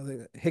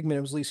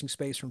 Higman was leasing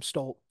space from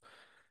Stolt,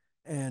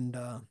 and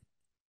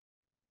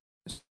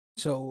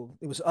so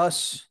it was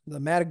us, the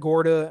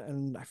Matagorda,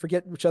 and I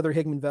forget which other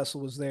Higman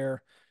vessel was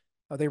there.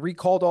 They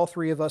recalled all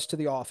three of us to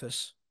the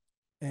office,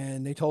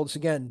 and they told us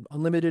again,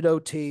 unlimited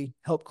OT,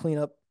 help clean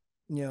up.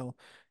 You know,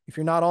 if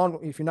you're not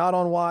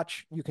on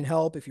watch, you can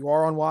help. If you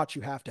are on watch,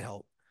 you have to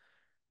help.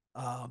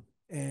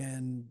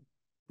 And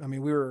I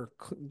mean, we were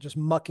just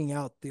mucking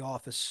out the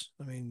office.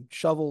 I mean,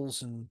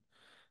 shovels and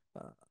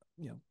uh,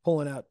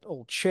 pulling out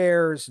old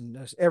chairs and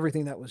just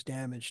everything that was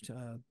damaged.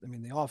 I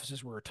mean, the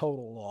offices were a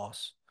total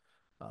loss.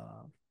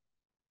 Uh,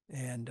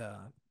 and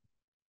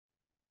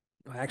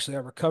I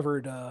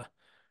recovered a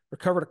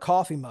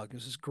coffee mug. It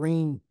was this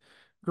green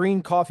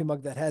coffee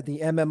mug that had the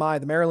MMI,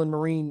 the Maryland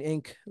Marine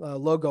Inc.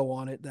 Logo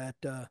on it.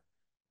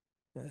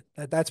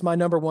 That's my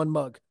number one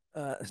mug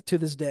to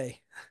this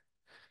day.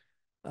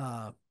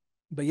 Uh,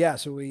 but yeah,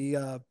 so we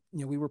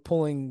were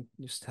pulling,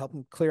 just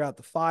helping clear out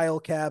the file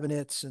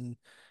cabinets, and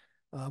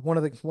one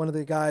of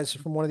the guys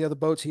from one of the other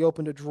boats, he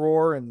opened a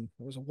drawer and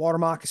there was a water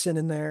moccasin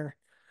in there.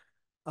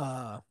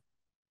 Uh,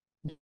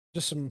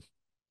 just some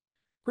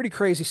pretty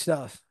crazy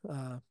stuff.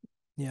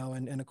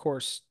 And of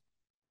course,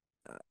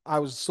 I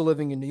was still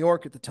living in New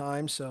York at the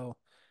time, so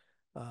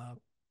uh,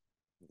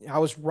 I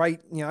was right.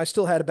 I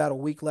still had about a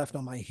week left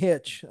on my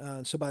hitch.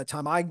 So by the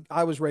time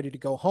I was ready to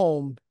go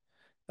home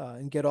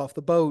and get off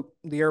the boat,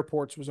 the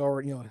airports was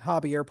already,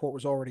 Hobby Airport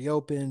was already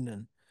open,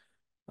 and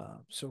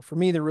so for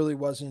me, there really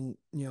wasn't,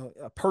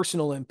 a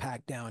personal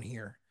impact down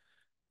here.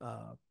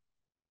 Uh,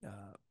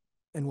 uh,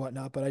 and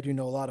whatnot. But I do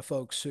know a lot of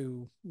folks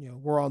who,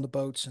 were on the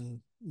boats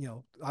and,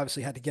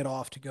 obviously had to get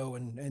off to go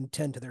and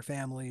tend to their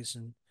families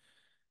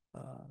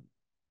uh,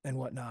 and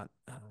whatnot.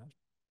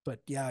 But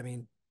yeah, I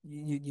mean,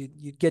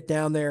 you get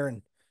down there,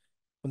 and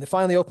when they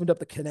finally opened up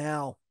the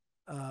canal,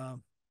 uh,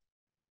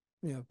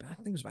 I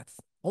think it was about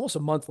almost a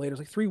month later, it was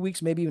like 3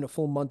 weeks, maybe even a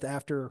full month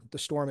after the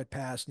storm had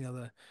passed.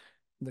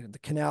 The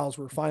canals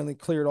were finally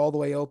cleared all the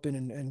way open,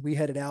 and we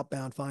headed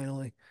outbound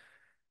finally,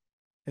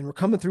 and we're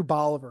coming through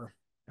Bolivar,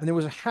 and there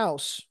was a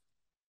house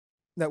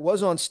that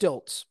was on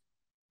stilts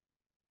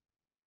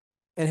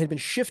and had been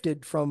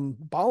shifted from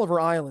Bolivar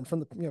Island, from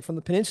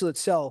the peninsula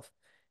itself,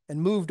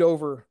 and moved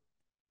over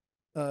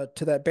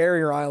to that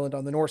barrier island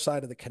on the north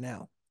side of the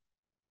canal.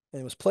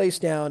 And it was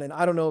placed down. And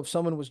I don't know if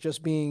someone was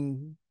just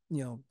being,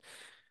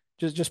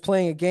 just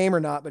playing a game or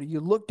not. But if you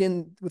looked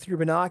in with your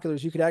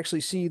binoculars, you could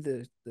actually see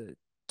the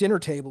dinner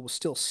table was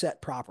still set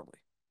properly.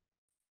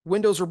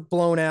 Windows were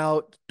blown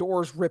out,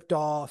 doors ripped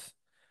off.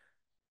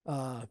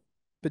 Uh,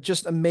 but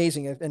just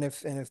amazing. And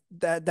if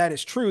that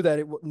is true,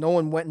 that no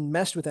one went and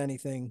messed with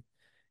anything,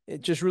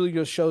 it just really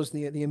just shows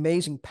the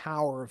amazing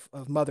power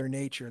of Mother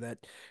Nature, that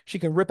she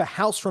can rip a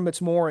house from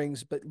its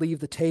moorings but leave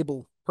the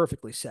table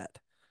perfectly set.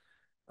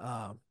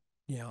 Um,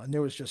 and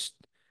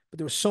but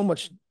there was so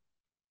much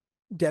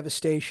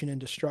devastation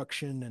and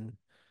destruction, and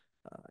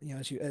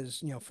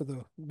for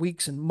the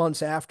weeks and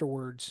months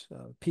afterwards,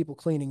 people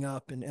cleaning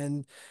up,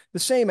 and the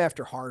same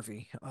after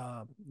Harvey.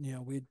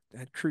 We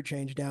had crew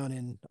change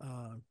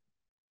uh,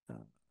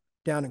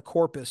 down in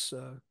Corpus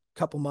a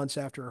couple months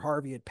after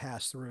Harvey had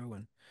passed through,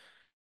 and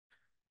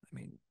I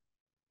mean,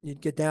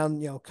 you'd get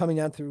down, coming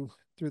down through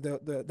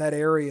that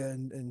area,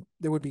 and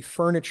there would be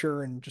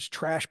furniture and just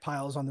trash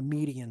piles on the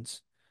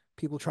medians.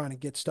 People trying to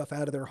get stuff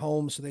out of their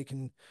homes so they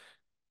can,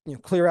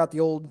 clear out the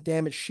old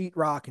damaged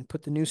sheetrock and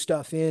put the new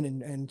stuff in,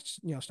 and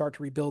start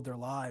to rebuild their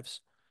lives.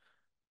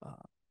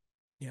 Uh,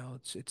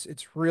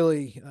 it's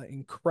really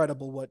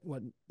incredible what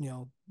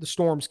the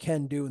storms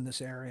can do in this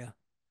area.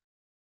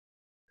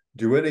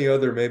 Do any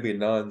other maybe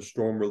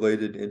non-storm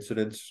related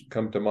incidents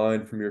come to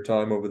mind from your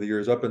time over the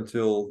years up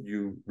until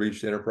you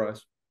reached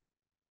Enterprise?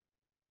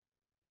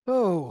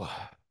 Oh,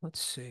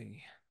 let's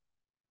see.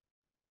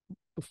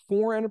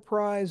 Before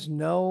Enterprise,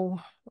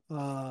 no,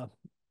 uh,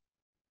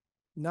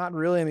 not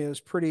really. I mean, it was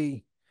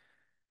pretty,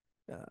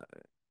 uh,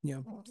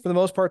 for the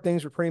most part,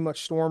 things were pretty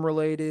much storm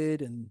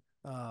related, and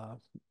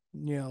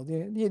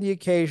the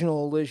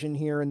occasional elision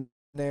here and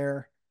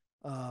there,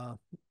 uh,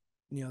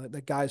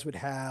 that guys would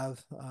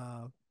have.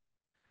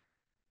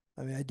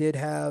 I mean, I did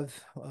have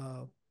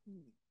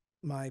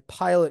my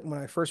pilot when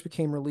I first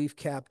became relief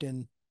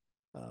captain.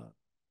 Uh,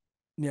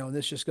 and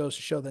this just goes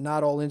to show that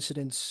not all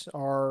incidents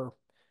are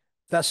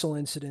vessel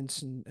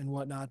incidents and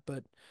whatnot,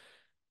 but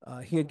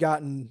he had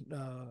gotten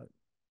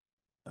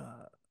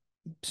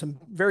some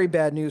very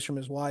bad news from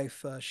his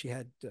wife. She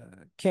had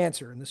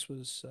cancer, and this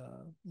was,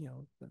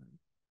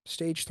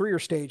 stage 3 or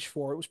stage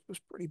 4. It was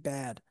pretty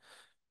bad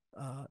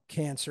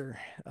cancer.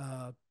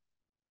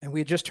 And we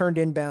had just turned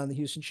inbound the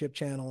Houston Ship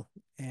Channel,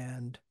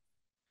 and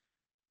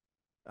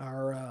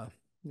our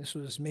this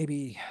was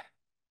maybe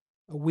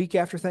a week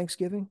after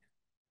Thanksgiving.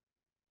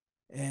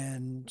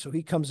 And so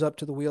he comes up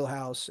to the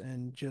wheelhouse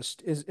and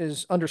just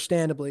is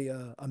understandably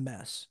a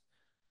mess.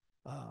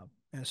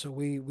 And so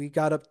we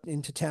got up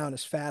into town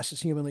as fast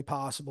as humanly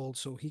possible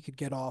so he could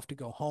get off to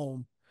go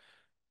home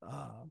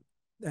uh,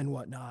 and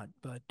whatnot.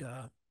 But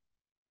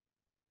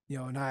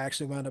and I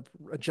actually wound up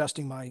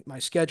adjusting my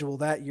schedule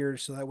that year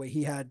so that way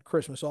he had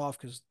Christmas off,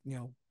 because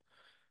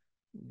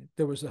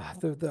there was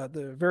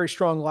the very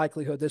strong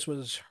likelihood this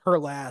was her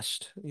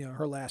last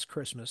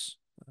Christmas,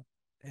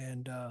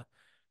 and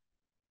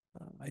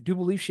I do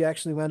believe she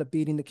actually wound up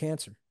beating the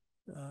cancer,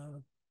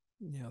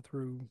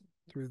 through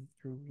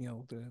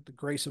the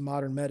grace of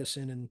modern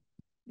medicine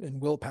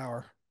and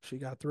willpower. She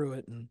got through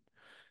it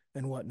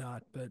and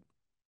whatnot. But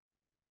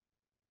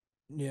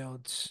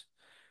it's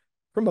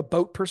from a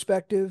boat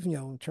perspective,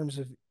 in terms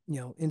of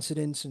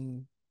incidents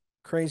and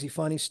crazy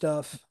funny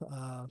stuff.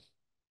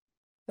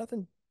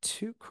 Nothing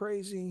too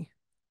crazy.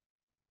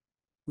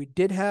 We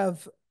did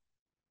have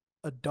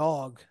a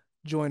dog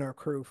join our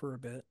crew for a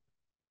bit.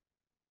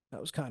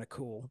 That was kind of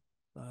cool.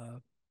 Uh,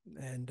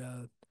 and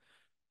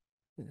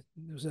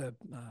there was a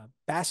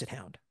basset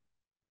hound,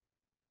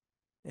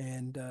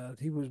 and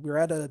we were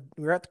at the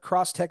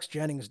Crosstex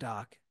Jennings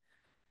dock,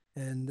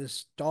 and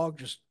this dog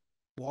just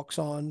walks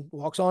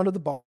onto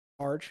the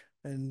barge,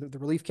 and the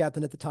relief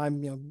captain at the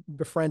time,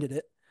 befriended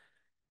it,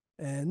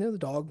 and the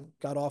dog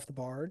got off the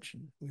barge,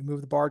 and we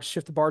moved the barge,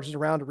 shift the barges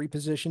around to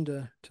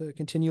reposition to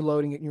continue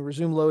loading it,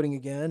 resume loading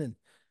again, and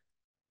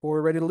before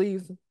we're ready to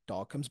leave, the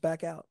dog comes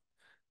back out,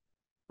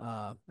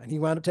 and he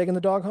wound up taking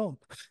the dog home.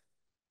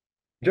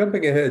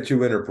 Jumping ahead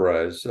to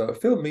Enterprise,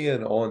 fill me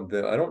in on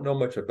them. I don't know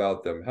much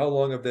about them. How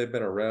long have they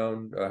been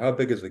around? How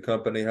big is the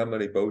company? How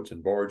many boats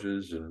and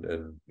barges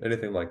and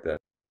anything like that?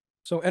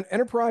 So,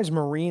 Enterprise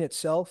Marine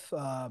itself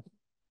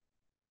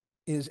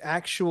is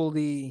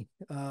actually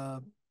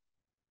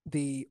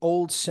the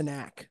old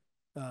Sinac,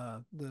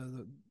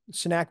 the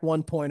Sinac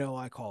 1.0,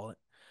 I call it,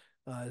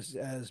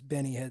 as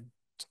Benny had,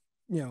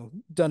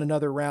 done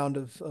another round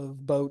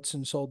of boats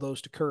and sold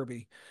those to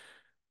Kirby.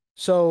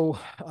 So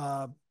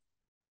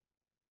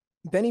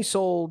Benny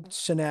sold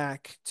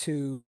Sinac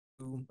to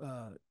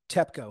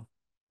TEPCO.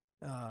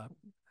 I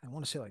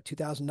want to say like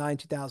 2009,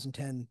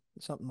 2010,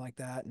 something like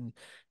that. And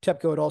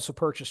TEPCO had also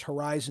purchased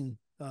Horizon,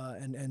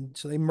 and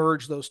so they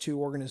merged those two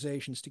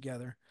organizations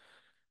together.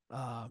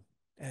 Uh,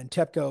 and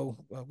TEPCO,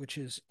 which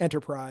is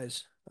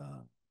Enterprise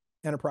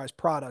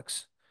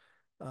Products,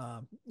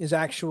 is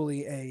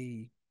actually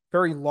a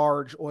very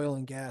large oil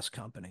and gas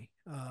company,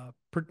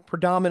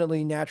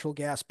 predominantly natural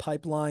gas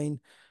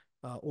pipeline,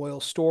 oil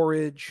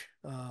storage,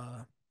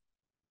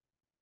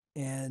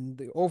 and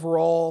the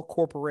overall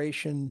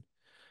corporation,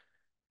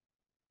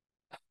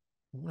 I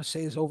want to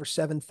say, is over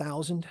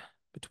 7,000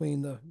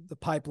 between the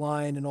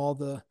pipeline and all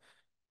the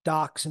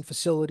docks and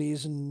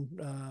facilities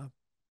and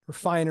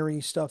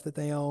refinery stuff that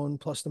they own,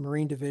 plus the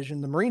Marine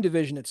Division. The Marine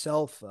Division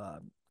itself, if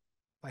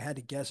I had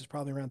to guess, is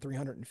probably around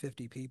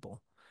 350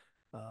 people.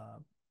 Uh,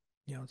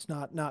 it's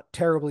not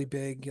terribly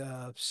big.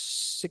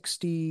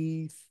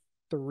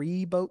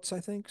 63 boats, I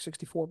think,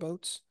 64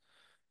 boats.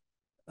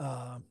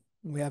 Uh,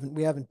 we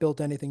haven't built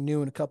anything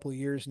new in a couple of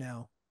years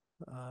now.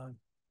 Uh,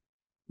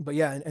 but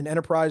yeah, and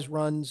Enterprise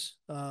runs.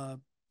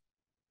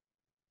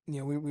 We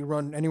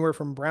run anywhere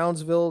from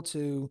Brownsville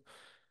to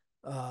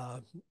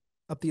uh,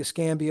 up the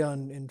Escambia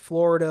in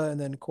Florida,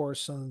 and then of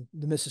course on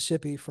the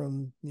Mississippi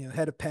from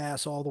head of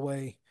pass all the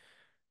way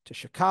to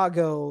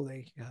Chicago.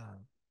 They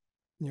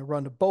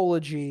run to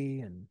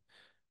Bolagie and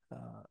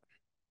uh,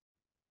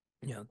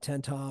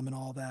 Tentom and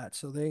all that.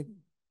 So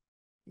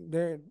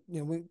they're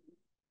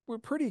we're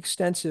pretty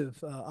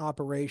extensive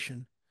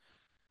operation.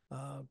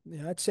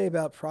 I'd say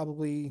about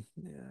probably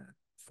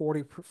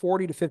 40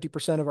 to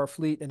 50% of our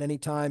fleet at any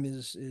time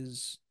is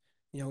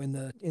in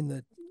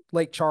the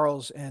Lake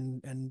Charles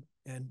and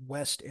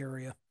West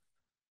area.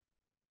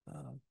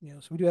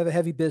 So we do have a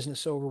heavy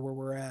business over where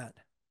we're at.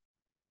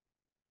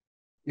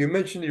 You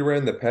mentioned you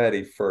ran the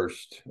Patty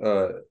first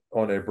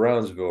on a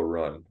Brownsville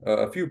run.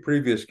 A few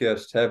previous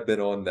guests have been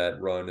on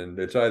that run, and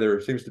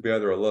seems to be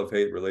either a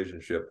love-hate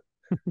relationship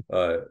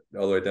all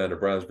the way down to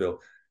Brownsville.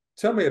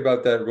 Tell me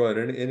about that run.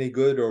 Any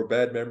good or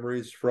bad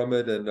memories from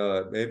it, and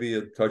maybe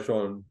a touch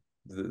on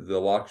the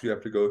locks you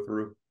have to go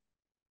through.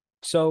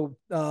 So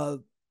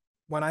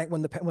when I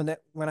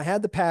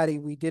had the Patty,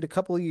 we did a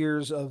couple of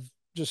years of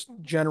just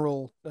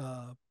general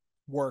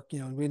work.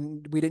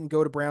 We didn't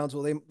go to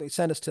Brownsville. They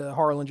sent us to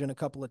Harlingen a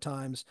couple of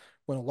times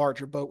when a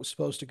larger boat was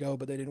supposed to go,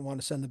 but they didn't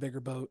want to send the bigger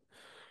boat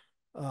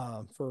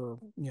for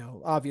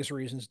obvious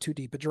reasons: too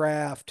deep a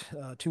draft,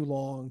 too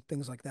long,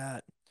 things like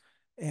that.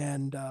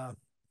 And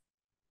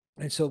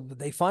so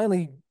they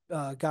finally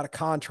got a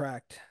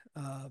contract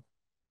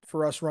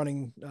for us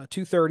running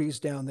 230s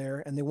down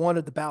there, and they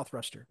wanted the bow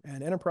thruster.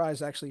 And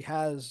Enterprise actually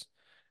has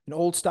an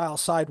old style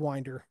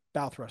Sidewinder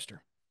bow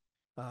thruster.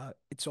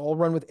 It's all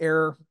run with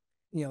air.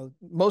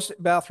 Most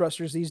bow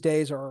thrusters these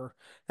days are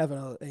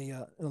having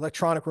an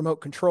electronic remote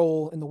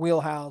control in the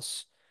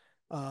wheelhouse,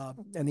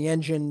 and the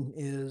engine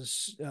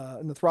is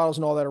and the throttles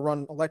and all that are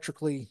run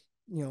electrically,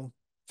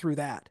 through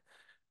that.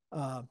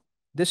 Uh,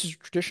 this is a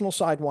traditional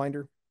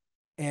Sidewinder,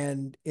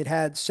 and it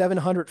had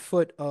 700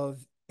 foot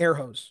of air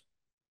hose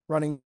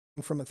running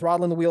from a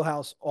throttle in the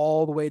wheelhouse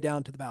all the way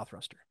down to the bow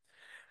thruster.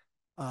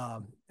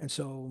 And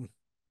so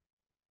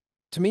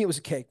to me, it was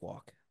a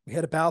cakewalk. We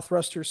had a bow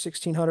thruster,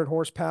 1,600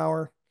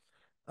 horsepower,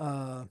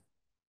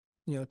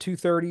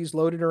 230s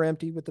loaded or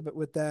empty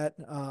with that.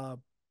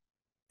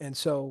 And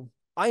so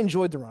I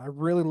enjoyed the run. I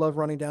really love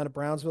running down to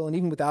Brownsville. And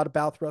even without a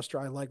bow thruster,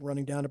 I like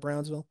running down to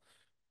Brownsville.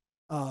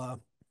 Uh,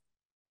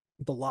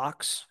 the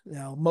locks.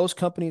 Now, most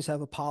companies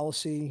have a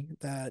policy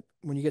that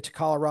when you get to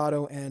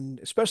Colorado, and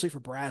especially for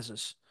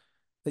Brazos,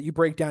 that you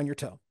break down your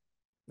tow.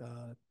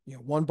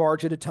 One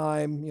barge at a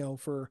time.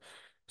 For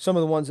some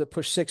of the ones that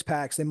push six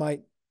packs, they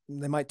might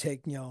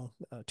take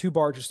two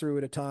barges through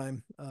at a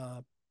time.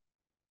 But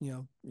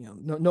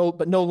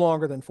no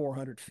longer than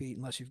 400 feet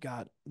unless you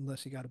got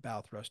a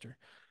bow thruster.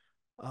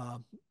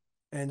 Um,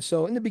 and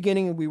so in the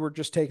beginning, we were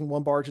just taking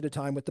one barge at a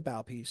time with the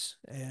bow piece,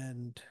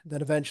 and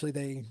then eventually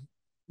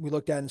we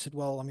looked at it and said,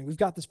 well, I mean, we've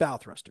got this bow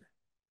thruster.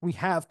 We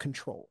have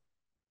control.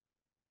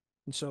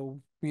 And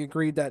so we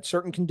agreed that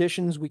certain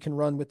conditions we can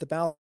run with the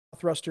bow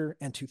thruster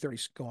and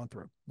 230s go on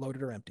through,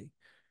 loaded or empty.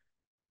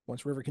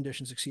 Once river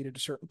conditions exceeded a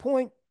certain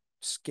point,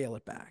 scale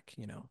it back,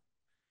 you know.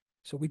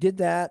 So we did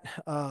that.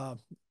 And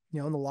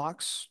the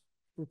locks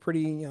were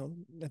pretty,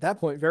 at that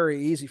point,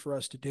 very easy for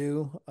us to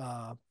do.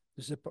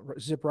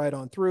 Zip right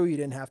on through. You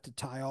didn't have to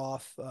tie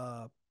off,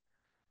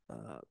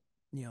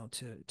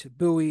 to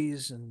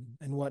buoys and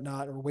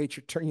whatnot, or wait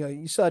your turn.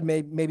 You still had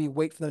maybe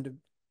wait for them to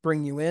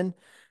bring you in,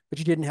 but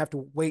you didn't have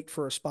to wait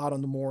for a spot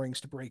on the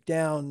moorings to break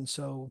down. And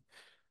so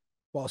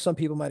while some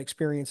people might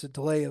experience a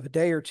delay of a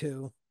day or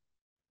two,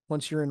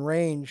 once you're in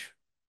range,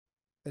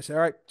 they say,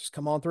 all right, just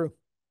come on through.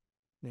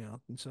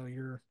 And so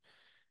you're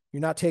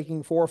not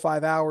taking 4 or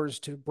 5 hours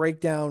to break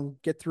down,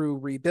 get through,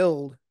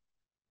 rebuild,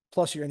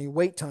 plus any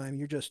wait time.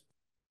 You're just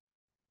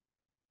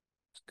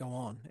go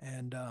on.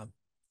 And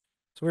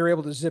so we were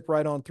able to zip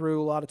right on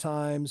through a lot of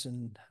times,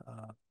 and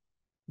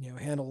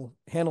handle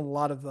a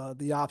lot of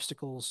the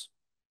obstacles,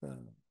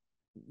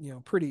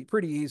 pretty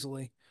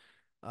easily.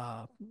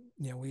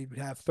 We would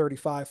have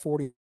 35,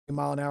 40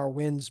 mile an hour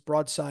winds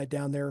broadside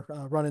down there,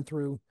 running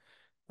through,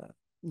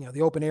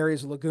 the open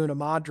areas of Laguna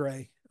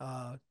Madre,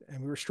 and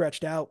we were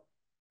stretched out.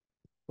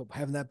 But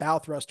having that bow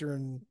thruster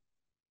and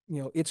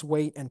its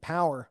weight and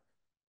power,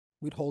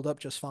 we'd hold up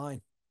just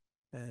fine.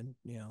 And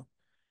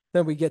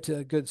then we get to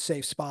a good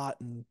safe spot,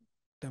 and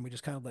then we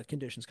just kind of let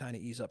conditions kind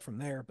of ease up from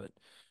there. But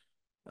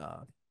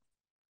uh,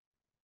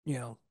 you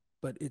know,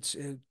 but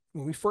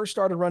when we first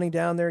started running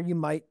down there, you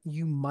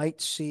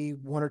might see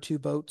one or two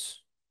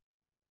boats,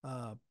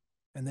 uh,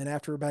 and then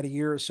after about a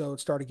year or so, it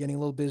started getting a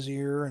little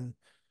busier, and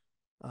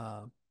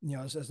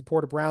as the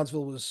port of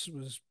Brownsville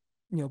was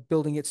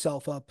building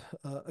itself up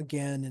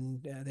again,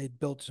 and they'd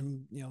built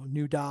some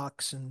new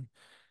docks, and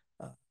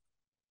uh,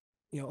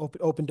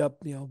 opened up,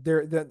 they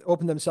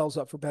opened themselves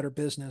up for better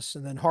business.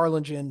 And then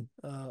Harlingen,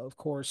 of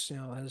course,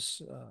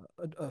 has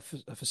a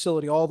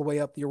facility all the way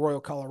up the Arroyo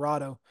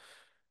Colorado,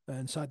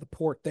 inside the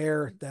port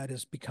there, that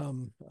has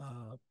become,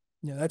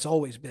 that's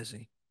always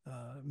busy.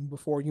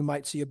 Before, you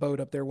might see a boat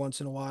up there once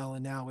in a while,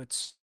 and now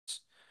it's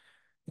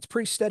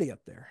pretty steady up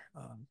there.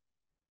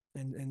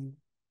 And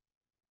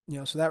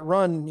so that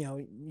run,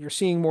 you're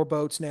seeing more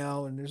boats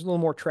now, and there's a little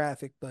more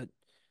traffic, but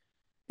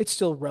it's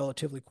still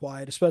relatively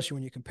quiet, especially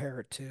when you compare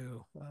it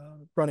to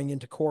running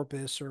into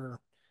Corpus or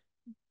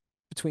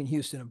between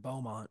Houston and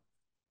Beaumont.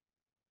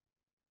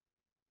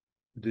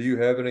 Do you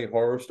have any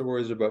horror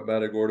stories about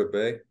Matagorda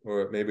Bay,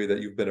 or maybe that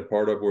you've been a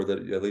part of, or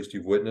that at least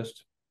you've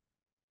witnessed?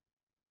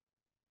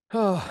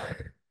 Oh,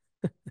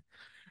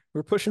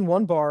 we're pushing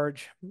one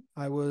barge.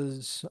 I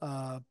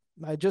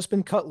had just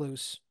been cut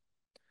loose,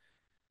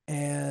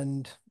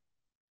 and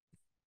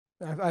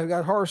I've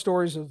got horror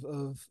stories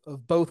of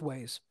both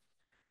ways.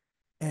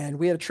 And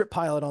we had a trip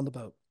pilot on the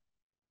boat,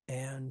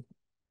 and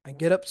I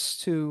get up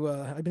to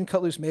I've been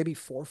cut loose maybe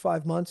 4 or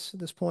 5 months at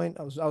this point.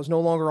 I was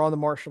no longer on the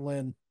Marshall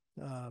Inn,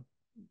 uh,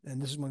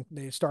 and this is when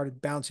they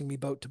started bouncing me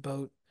boat to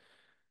boat.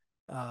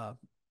 Uh,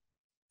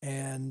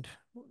 and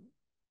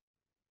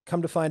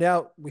come to find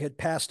out, we had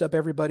passed up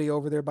everybody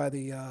over there by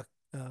the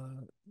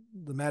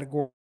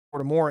Matagorda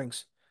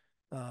moorings,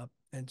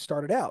 and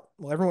started out.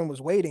 Well, everyone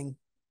was waiting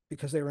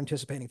because they were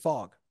anticipating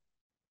fog.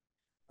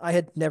 I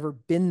had never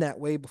been that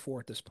way before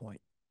at this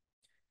point.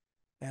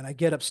 And I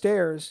get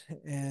upstairs,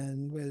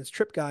 and with this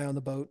trip guy on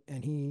the boat,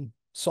 and he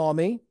saw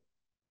me,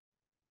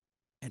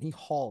 and he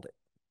hauled it.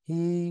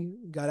 He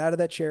got out of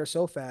that chair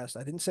so fast.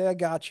 I didn't say I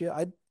got you.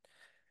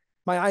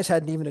 My eyes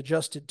hadn't even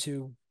adjusted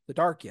to the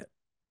dark yet.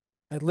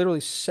 I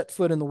literally set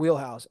foot in the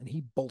wheelhouse, and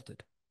he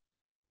bolted.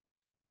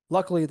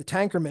 Luckily, the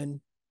tankerman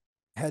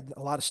had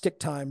a lot of stick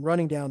time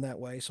running down that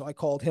way, so I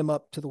called him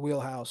up to the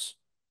wheelhouse,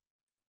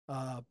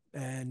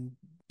 and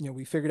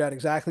we figured out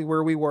exactly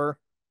where we were,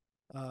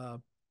 uh,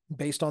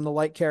 based on the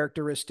light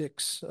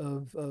characteristics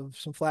of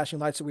some flashing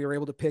lights that we were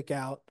able to pick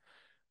out.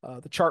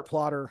 The chart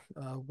plotter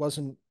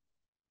wasn't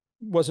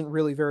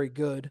really very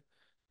good,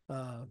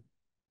 uh,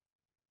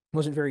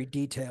 wasn't very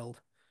detailed,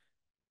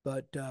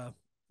 but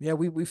yeah,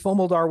 we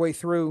fumbled our way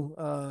through.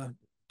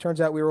 Turns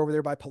out we were over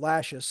there by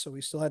Palacios, so we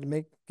still had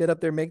to get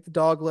up there, make the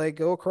dog leg,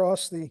 go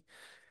across the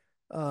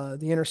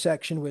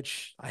intersection,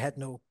 which I had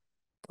no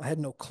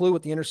clue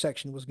what the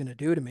intersection was going to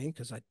do to me,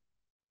 because I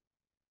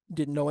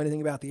didn't know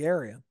anything about the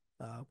area.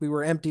 We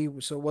were empty,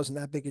 so it wasn't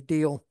that big a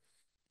deal.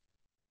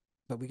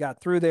 But we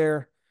got through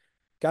there,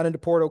 got into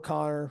Port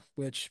O'Connor,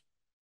 which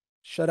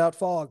shut out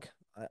fog.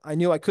 I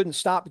knew I couldn't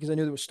stop because I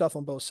knew there was stuff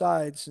on both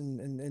sides,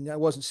 and I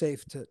wasn't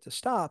safe to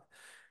stop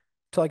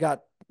until I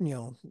got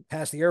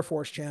past the Air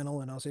Force Channel,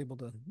 and I was able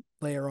to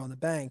layer on the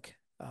bank,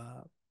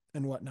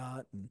 and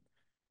whatnot.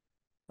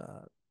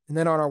 Uh, and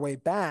then on our way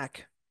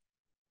back,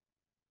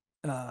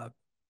 a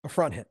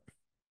front hit,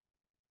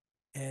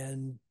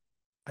 and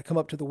I come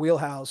up to the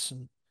wheelhouse,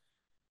 and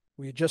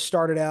we had just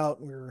started out.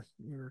 We were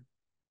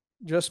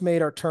just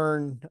made our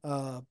turn,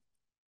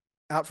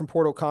 out from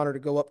Port O'Connor to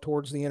go up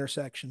towards the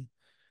intersection,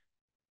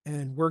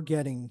 and we're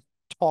getting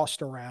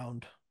tossed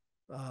around,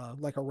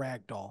 like a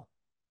rag doll.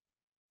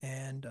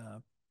 And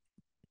I'm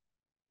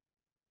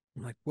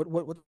like,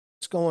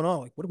 what's going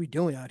on? Like, what are we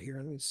doing out here?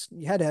 And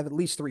you had to have at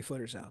least 3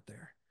 footers out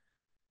there.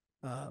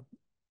 Uh,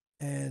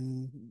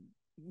 and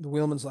the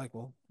wheelman's like,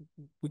 well,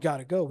 we got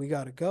to go. We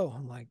got to go.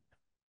 I'm like,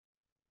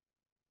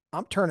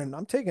 I'm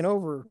taking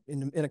over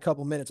in a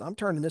couple minutes. I'm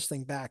turning this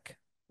thing back.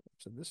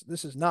 So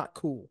this is not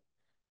cool.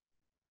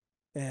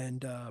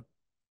 And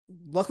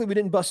luckily we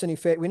didn't bust we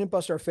didn't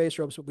bust our face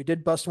ropes, but we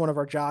did bust one of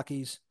our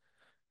jockeys.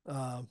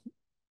 Uh,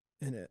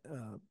 and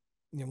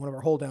one of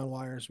our hold down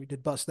wires. We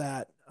did bust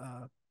that.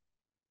 But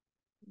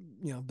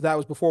that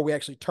was before we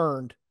actually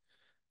turned,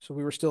 so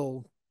we were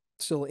still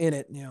in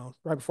it.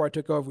 Right before I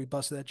took over, we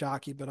busted that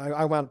jockey, but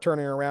I wound up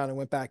turning around and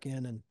went back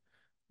in, and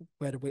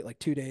we had to wait like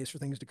 2 days for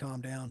things to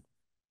calm down.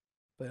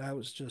 But I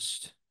was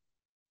just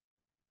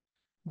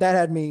that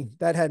had me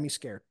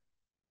scared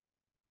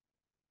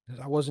because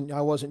I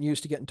wasn't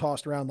used to getting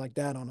tossed around like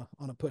that on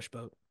a push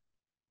boat.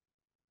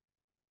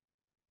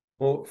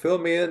 Well, fill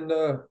me in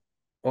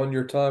on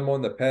your time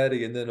on the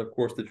Patty, and then of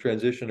course the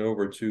transition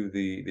over to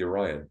the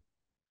Orion.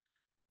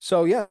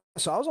 So yeah,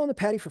 so I was on the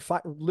Patty for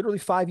literally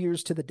 5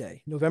 years to the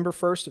day, November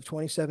 1st of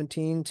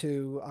 2017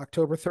 to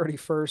October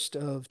 31st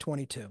of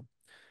 22.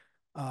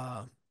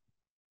 Uh,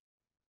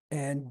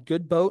 and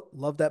good boat,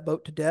 loved that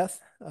boat to death.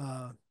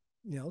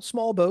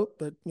 Small boat,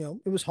 but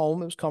it was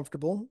home, it was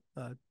comfortable.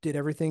 Did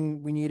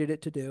everything we needed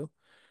it to do.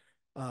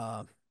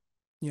 Uh,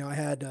 I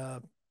had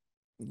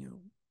you know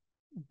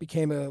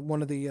became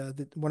one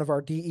of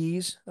our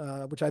DEs,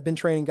 which I've been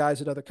training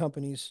guys at other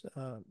companies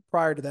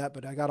prior to that,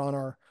 but I got on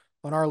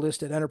our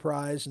list at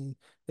Enterprise, and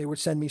they would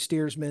send me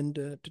steersmen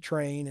to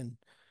train and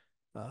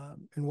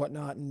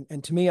whatnot.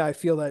 And to me, I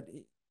feel that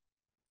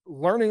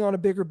learning on a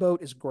bigger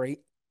boat is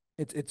great.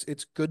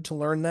 It's good to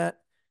learn that,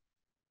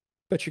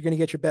 but you're going to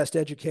get your best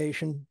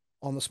education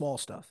on the small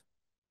stuff.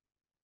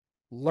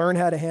 Learn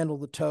how to handle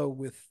the tow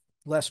with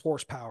less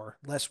horsepower,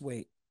 less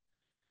weight.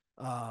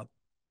 Uh,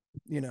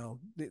 you know,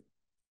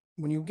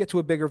 when you get to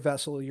a bigger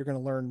vessel, you're going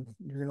to learn.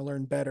 You're going to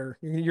learn better.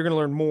 You're going to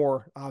learn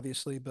more,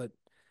 obviously, but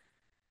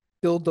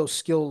build those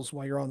skills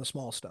while you're on the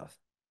small stuff.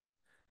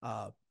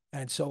 Uh,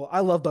 and so I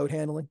love boat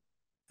handling.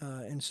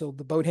 And so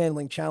the boat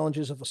handling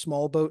challenges of a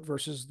small boat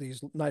versus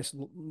these nice,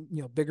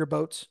 bigger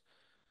boats,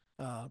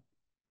 uh,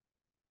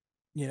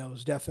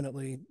 is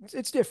definitely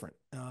it's different,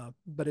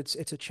 but it's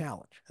a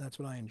challenge. That's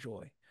what I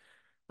enjoy.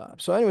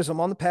 So, anyways,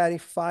 I'm on the Patty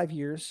for 5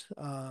 years,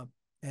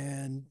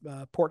 and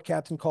port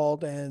captain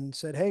called and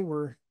said, "Hey,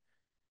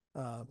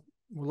 uh,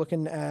 we're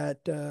looking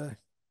at you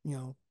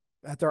know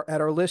at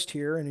our list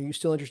here, and are you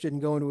still interested in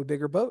going to a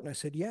bigger boat?" And I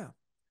said, "Yeah."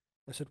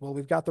 I said, "Well,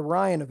 we've got the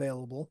Ryan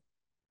available."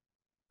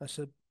 I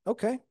said,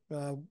 "Okay,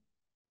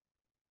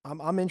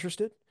 I'm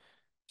interested."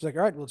 He's like,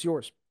 "All right, well, it's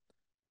yours."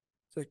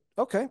 It's like,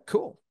 "Okay,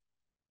 cool."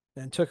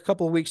 And it took a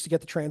couple of weeks to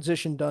get the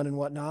transition done and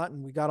whatnot,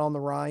 and we got on the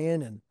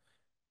Ryan, and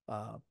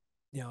uh,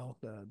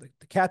 the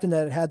captain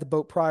that had the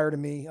boat prior to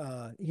me,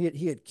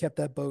 he had kept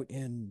that boat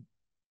in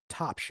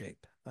top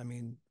shape. I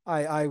mean,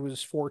 I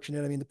was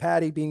fortunate. I mean, the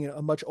Patty being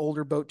a much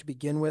older boat to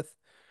begin with,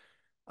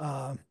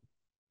 uh,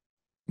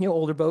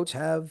 older boats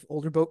have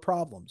older boat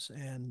problems,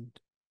 and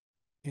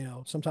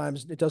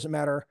sometimes it doesn't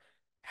matter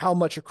how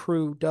much a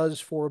crew does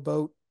for a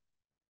boat.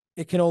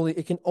 It can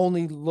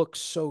only look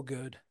so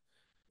good,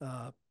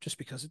 just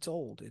because it's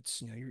old.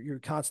 It's you're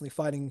constantly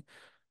fighting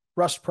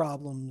rust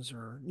problems,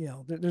 or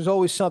there's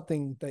always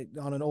something that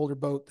on an older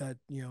boat that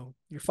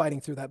you're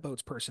fighting through that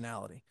boat's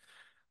personality.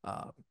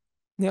 uh,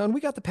 and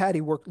we got the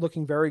Patty work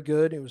looking very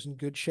good. It was in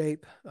good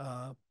shape,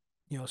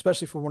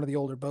 especially for one of the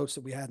older boats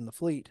that we had in the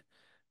fleet.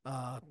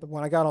 But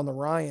when I got on the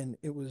Ryan,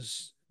 it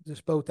was this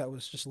boat that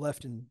was just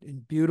left in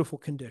beautiful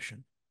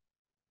condition.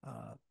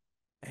 uh,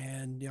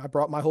 and I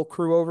brought my whole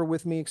crew over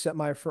with me except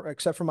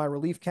for my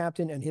relief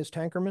captain and his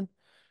tankerman.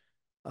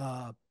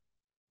 uh,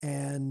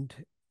 and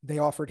they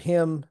offered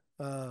him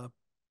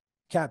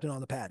captain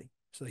on the Patty.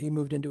 So he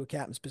moved into a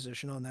captain's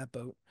position on that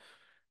boat.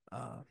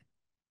 Uh,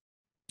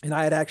 and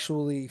I had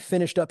actually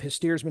finished up his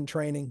steersman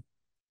training.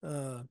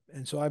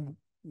 And so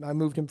I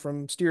moved him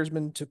from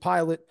steersman to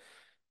pilot,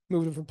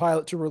 moved him from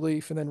pilot to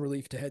relief, and then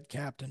relief to head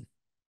captain,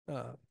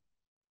 uh,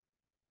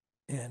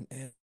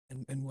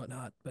 and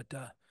whatnot. But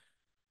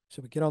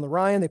so we get on the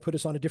Ryan, they put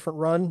us on a different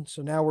run.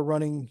 So now we're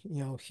running,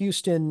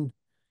 Houston,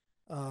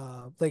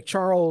 Lake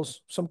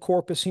Charles, some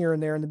Corpus here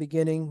and there in the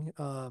beginning.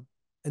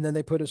 And then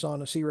they put us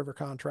on a Sea River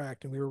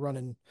contract, and we were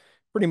running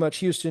pretty much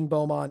Houston,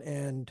 Beaumont,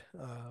 and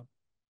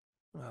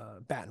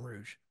Baton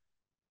Rouge,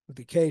 with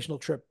the occasional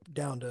trip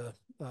down to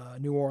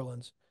New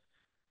Orleans.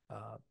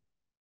 Uh,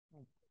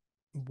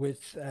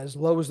 with as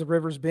low as the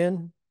river's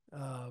been,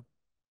 uh,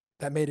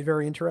 that made it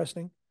very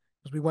interesting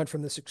because we went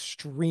from this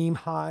extreme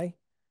high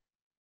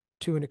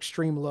to an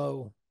extreme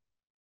low.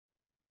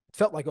 It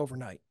felt like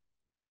overnight.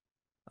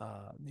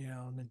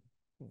 And then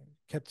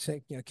kept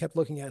saying, kept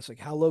looking at us like,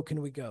 how low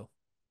can we go?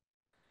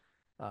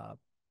 Uh,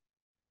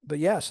 but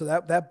yeah, so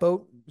that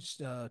boat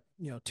was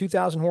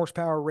 2,000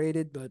 horsepower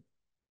rated, but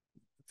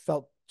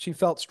she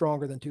felt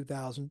stronger than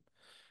 2,000.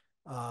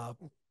 Uh,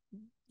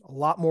 a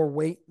lot more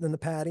weight than the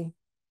Patty,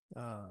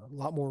 a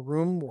lot more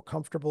room, more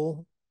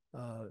comfortable.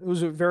 It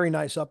was a very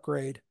nice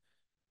upgrade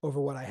over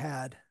what I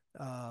had.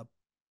 Uh,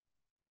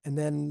 and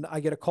then I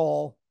get a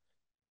call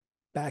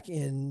back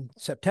in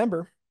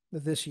September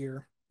of this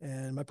year,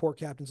 and my poor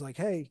captain's like,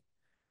 "Hey,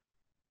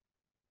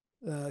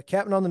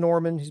 captain on the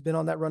Norman, he's been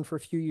on that run for a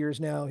few years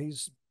now.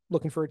 He's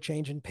looking for a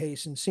change in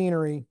pace and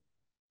scenery.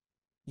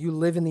 You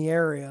live in the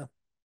area,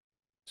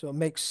 so it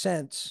makes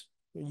sense.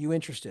 Are you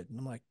interested?" And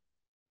I'm like,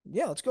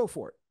 "Yeah, let's go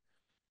for it."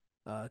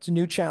 It's a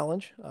new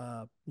challenge.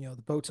 The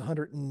boat's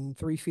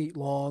 103 feet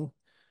long,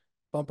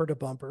 bumper to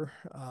bumper,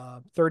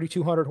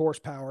 3,200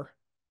 horsepower.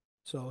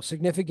 So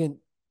significant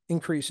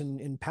increase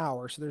in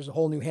power. So there's a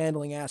whole new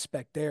handling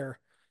aspect there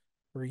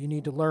where you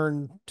need to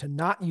learn to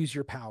not use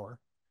your power.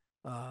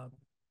 Uh,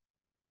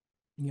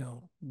 you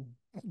know,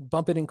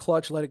 Bump it in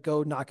clutch, let it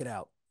go, knock it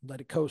out,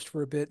 let it coast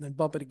for a bit, and then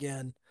bump it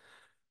again,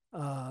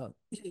 uh,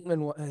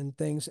 and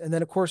things. And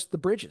then of course the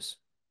bridges.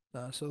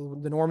 So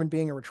the Norman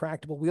being a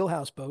retractable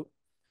wheelhouse boat,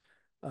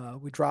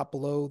 we drop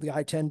below the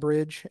I-10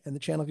 bridge and the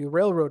Channelview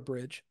Railroad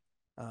Bridge,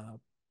 uh,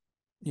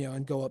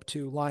 and go up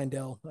to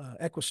Lyondale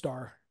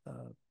Equistar,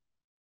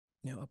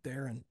 up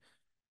there, and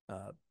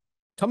uh,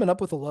 coming up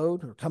with a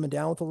load or coming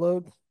down with a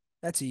load,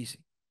 that's easy.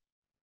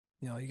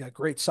 You got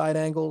great side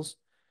angles.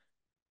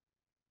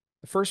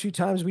 The first few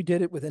times we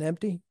did it with an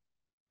empty,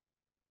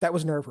 that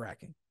was nerve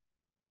wracking,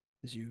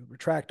 as you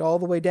retract all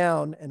the way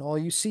down and all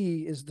you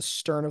see is the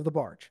stern of the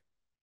barge.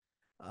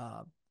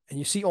 Uh, and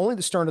you see only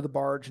the stern of the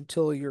barge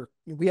until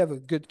we have a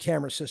good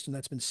camera system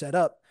that's been set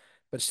up,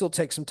 but it still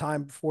takes some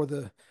time before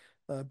the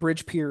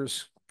bridge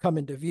piers come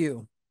into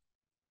view.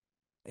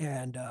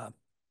 And, uh,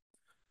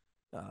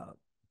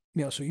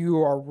 so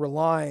you are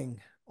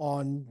relying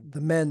on the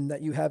men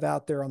that you have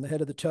out there on the head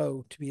of the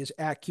tow to be as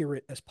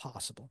accurate as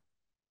possible.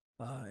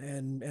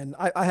 And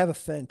I have a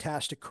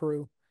fantastic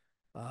crew.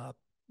 Uh,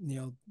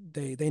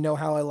 they know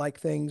how I like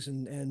things,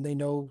 and they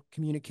know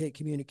communicate,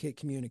 communicate,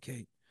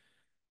 communicate.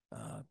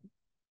 Uh,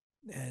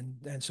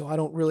 and so I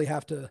don't really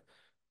have to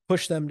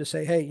push them to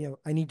say, hey,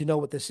 I need to know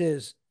what this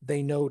is.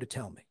 They know to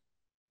tell me,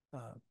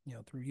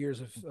 through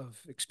years of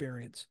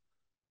experience.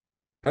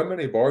 How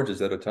many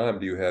barges at a time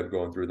do you have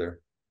going through there?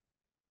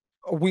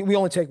 We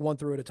only take one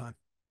through at a time.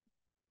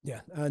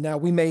 Yeah. Now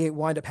we may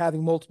wind up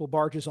having multiple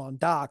barges on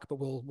dock, but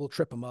we'll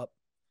trip them up.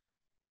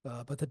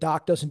 But the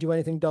dock doesn't do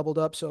anything doubled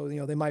up, so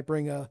they might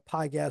bring a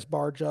pie gas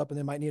barge up, and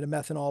they might need a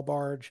methanol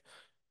barge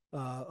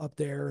up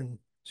there, and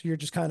so you're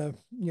just kind of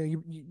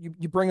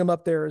you bring them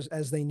up there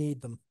as they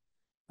need them.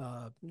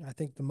 I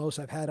think the most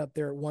I've had up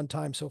there at one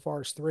time so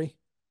far is three.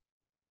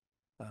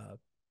 Uh,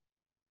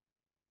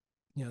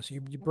 so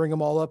you bring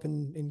them all up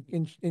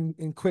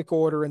in quick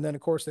order, and then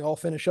of course they all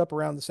finish up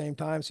around the same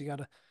time, so you got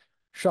to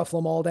shuffle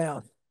them all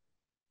down.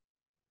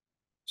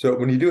 So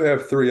when you do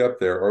have three up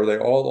there, are they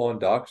all on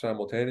dock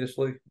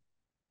simultaneously?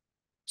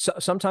 So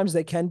sometimes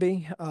they can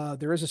be.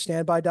 There is a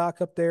standby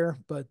dock up there,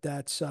 but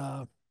that's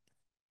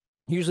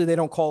usually they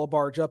don't call a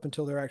barge up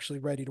until they're actually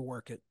ready to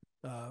work it,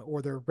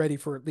 or they're ready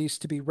for at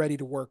least to be ready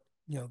to work,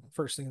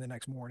 first thing the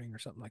next morning or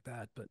something like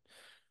that. But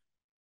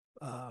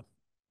uh,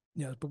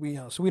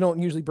 so we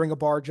don't usually bring a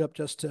barge up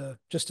just to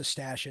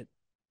stash it.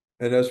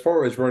 And as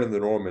far as running the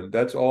Norman,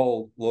 that's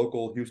all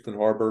local Houston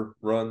Harbor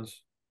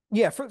runs.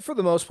 Yeah, for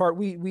the most part,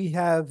 we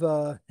have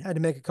had to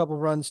make a couple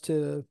runs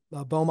to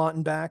Beaumont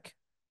and back.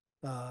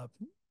 Uh,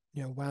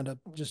 Wound up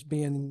just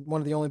being one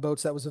of the only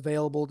boats that was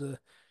available to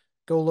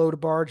go load a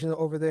barge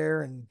over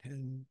there,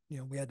 and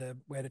we had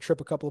to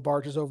trip a couple of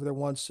barges over there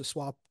once to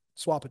swap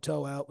a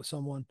tow out with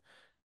someone,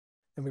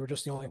 and we were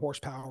just the only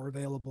horsepower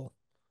available.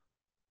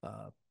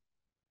 Uh,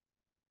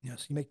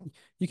 so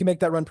you can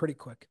make that run pretty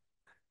quick.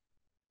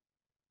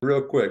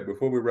 Real quick,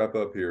 before we wrap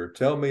up here,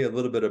 tell me a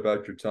little bit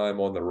about your time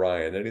on the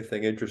Ryan.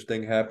 Anything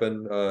interesting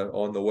happen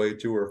on the way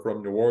to or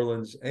from New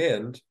Orleans?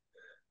 And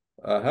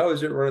how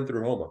is it running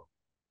through Homa?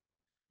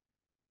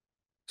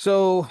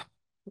 So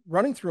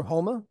running through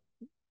Homa,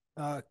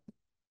 uh,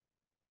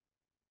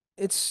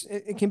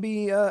 it can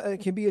be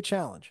a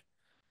challenge.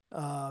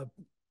 Uh,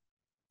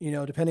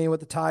 Depending on what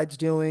the tide's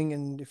doing,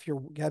 and if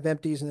you have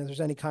empties and if there's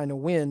any kind of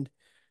wind,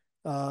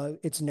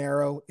 it's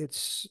narrow.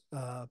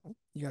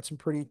 You got some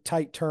pretty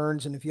tight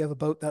turns, and if you have a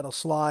boat that'll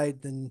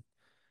slide, then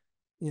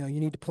you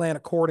need to plan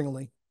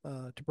accordingly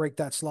to break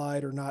that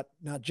slide or not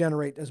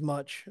generate as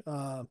much.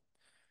 The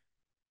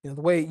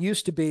way it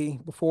used to be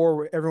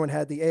before, everyone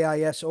had the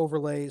AIS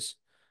overlays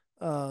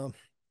uh,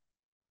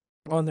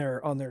 on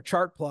their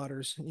chart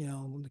plotters.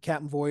 The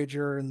Captain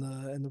Voyager and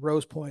the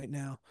Rose Point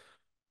now.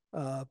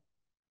 Uh,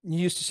 you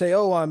used to say,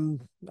 "Oh,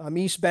 I'm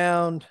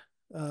eastbound,"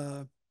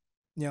 and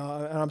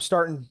I'm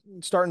starting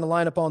to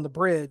line up on the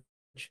bridge.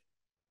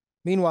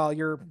 Meanwhile,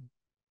 you're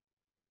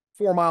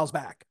 4 miles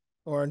back,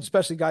 or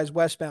especially guys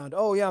westbound.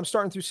 Oh yeah, I'm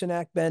starting through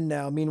Sinac Bend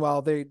now.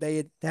 Meanwhile,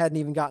 they hadn't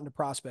even gotten to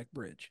Prospect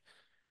Bridge.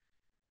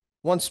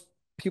 Once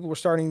people were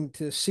starting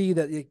to see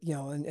that,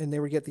 and they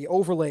would get the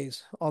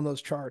overlays on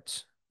those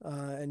charts,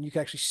 and you could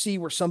actually see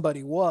where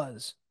somebody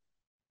was.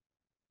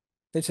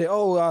 They'd say,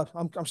 "Oh,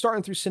 I'm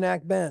starting through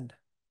Sinac Bend."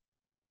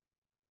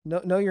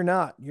 No, no, you're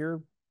not.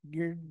 You're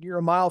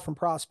a mile from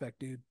Prospect,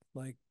 dude.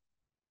 Like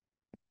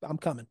I'm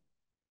coming.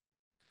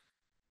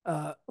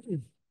 Uh,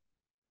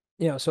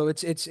 so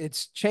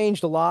it's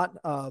changed a lot.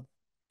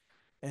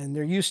 And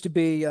there used to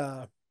be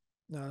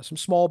some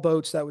small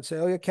boats that would say,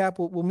 "Oh yeah, Cap,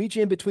 we'll meet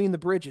you in between the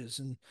bridges,"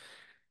 and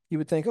you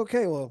would think,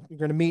 "Okay, well, you're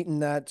going to meet in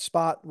that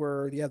spot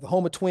where you have the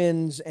Home of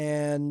Twins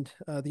and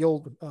the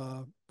old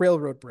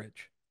railroad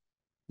bridge."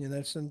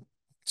 It's a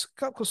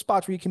couple of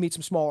spots where you can meet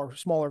some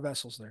smaller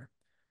vessels there.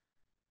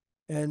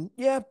 And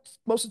yeah,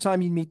 most of the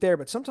time you meet there,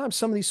 but sometimes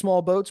some of these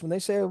small boats, when they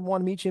say I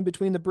want to meet you in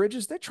between the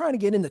bridges, they're trying to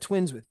get in the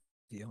Twins with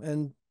you,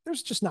 and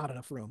there's just not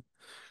enough room.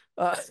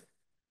 Uh,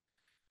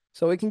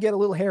 so it can get a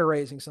little hair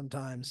raising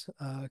sometimes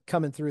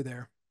coming through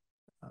there.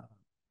 Uh,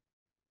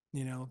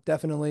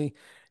 definitely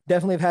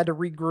have had to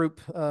regroup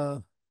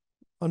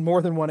on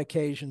more than one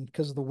occasion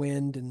because of the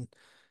wind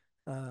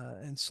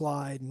and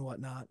slide and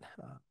whatnot.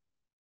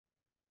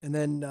 And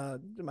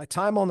then my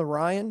time on the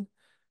Ryan,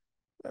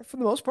 for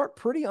the most part,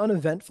 pretty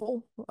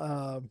uneventful.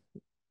 And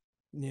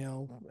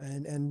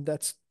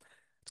that's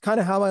it's kind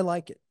of how I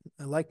like it.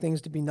 I like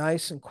things to be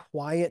nice and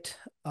quiet.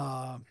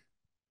 Uh,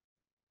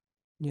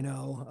 you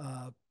know,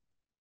 uh,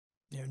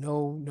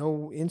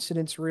 no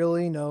incidents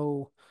really,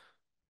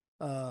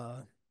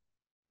 uh,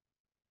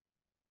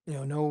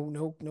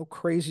 no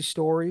crazy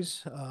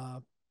stories. I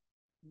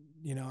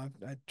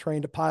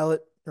trained a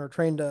pilot or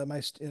trained my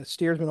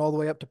steersman all the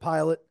way up to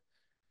pilot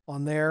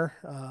on there.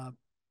 So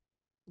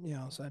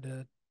I had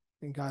a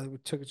guy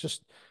that took it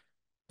just. I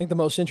think the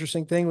most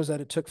interesting thing was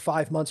that it took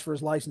 5 months for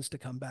his license to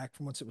come back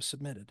from once it was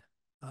submitted.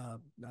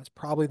 That's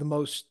probably the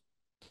most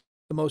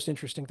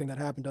interesting thing that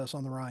happened to us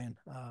on the Ryan.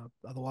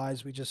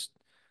 Otherwise, we just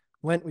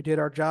went, we did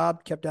our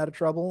job, kept out of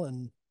trouble,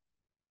 and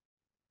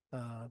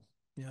uh,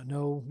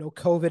 no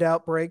COVID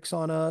outbreaks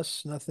on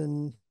us.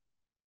 Nothing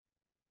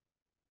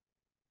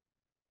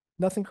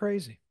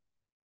crazy.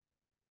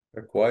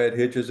 A quiet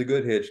hitch is a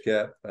good hitch,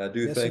 Cap. I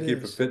do Yes, it thank you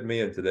for is. fitting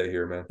me in today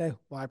here, man. Hey,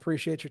 well, I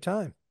appreciate your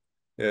time.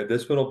 Yeah,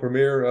 this one will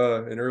premiere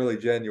in early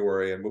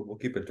January, and we'll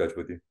keep in touch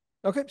with you.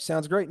 Okay,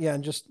 sounds great. Yeah,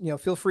 and just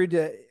feel free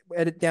to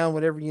edit down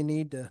whatever you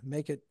need to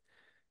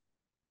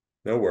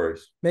No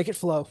worries. make it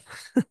flow.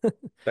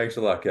 Thanks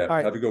a lot, All Cap.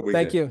 right. Have a good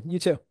Thank weekend. you. You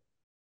too.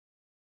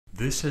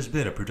 This has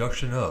been a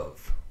production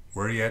of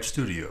Where You At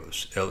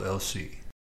Studios, LLC.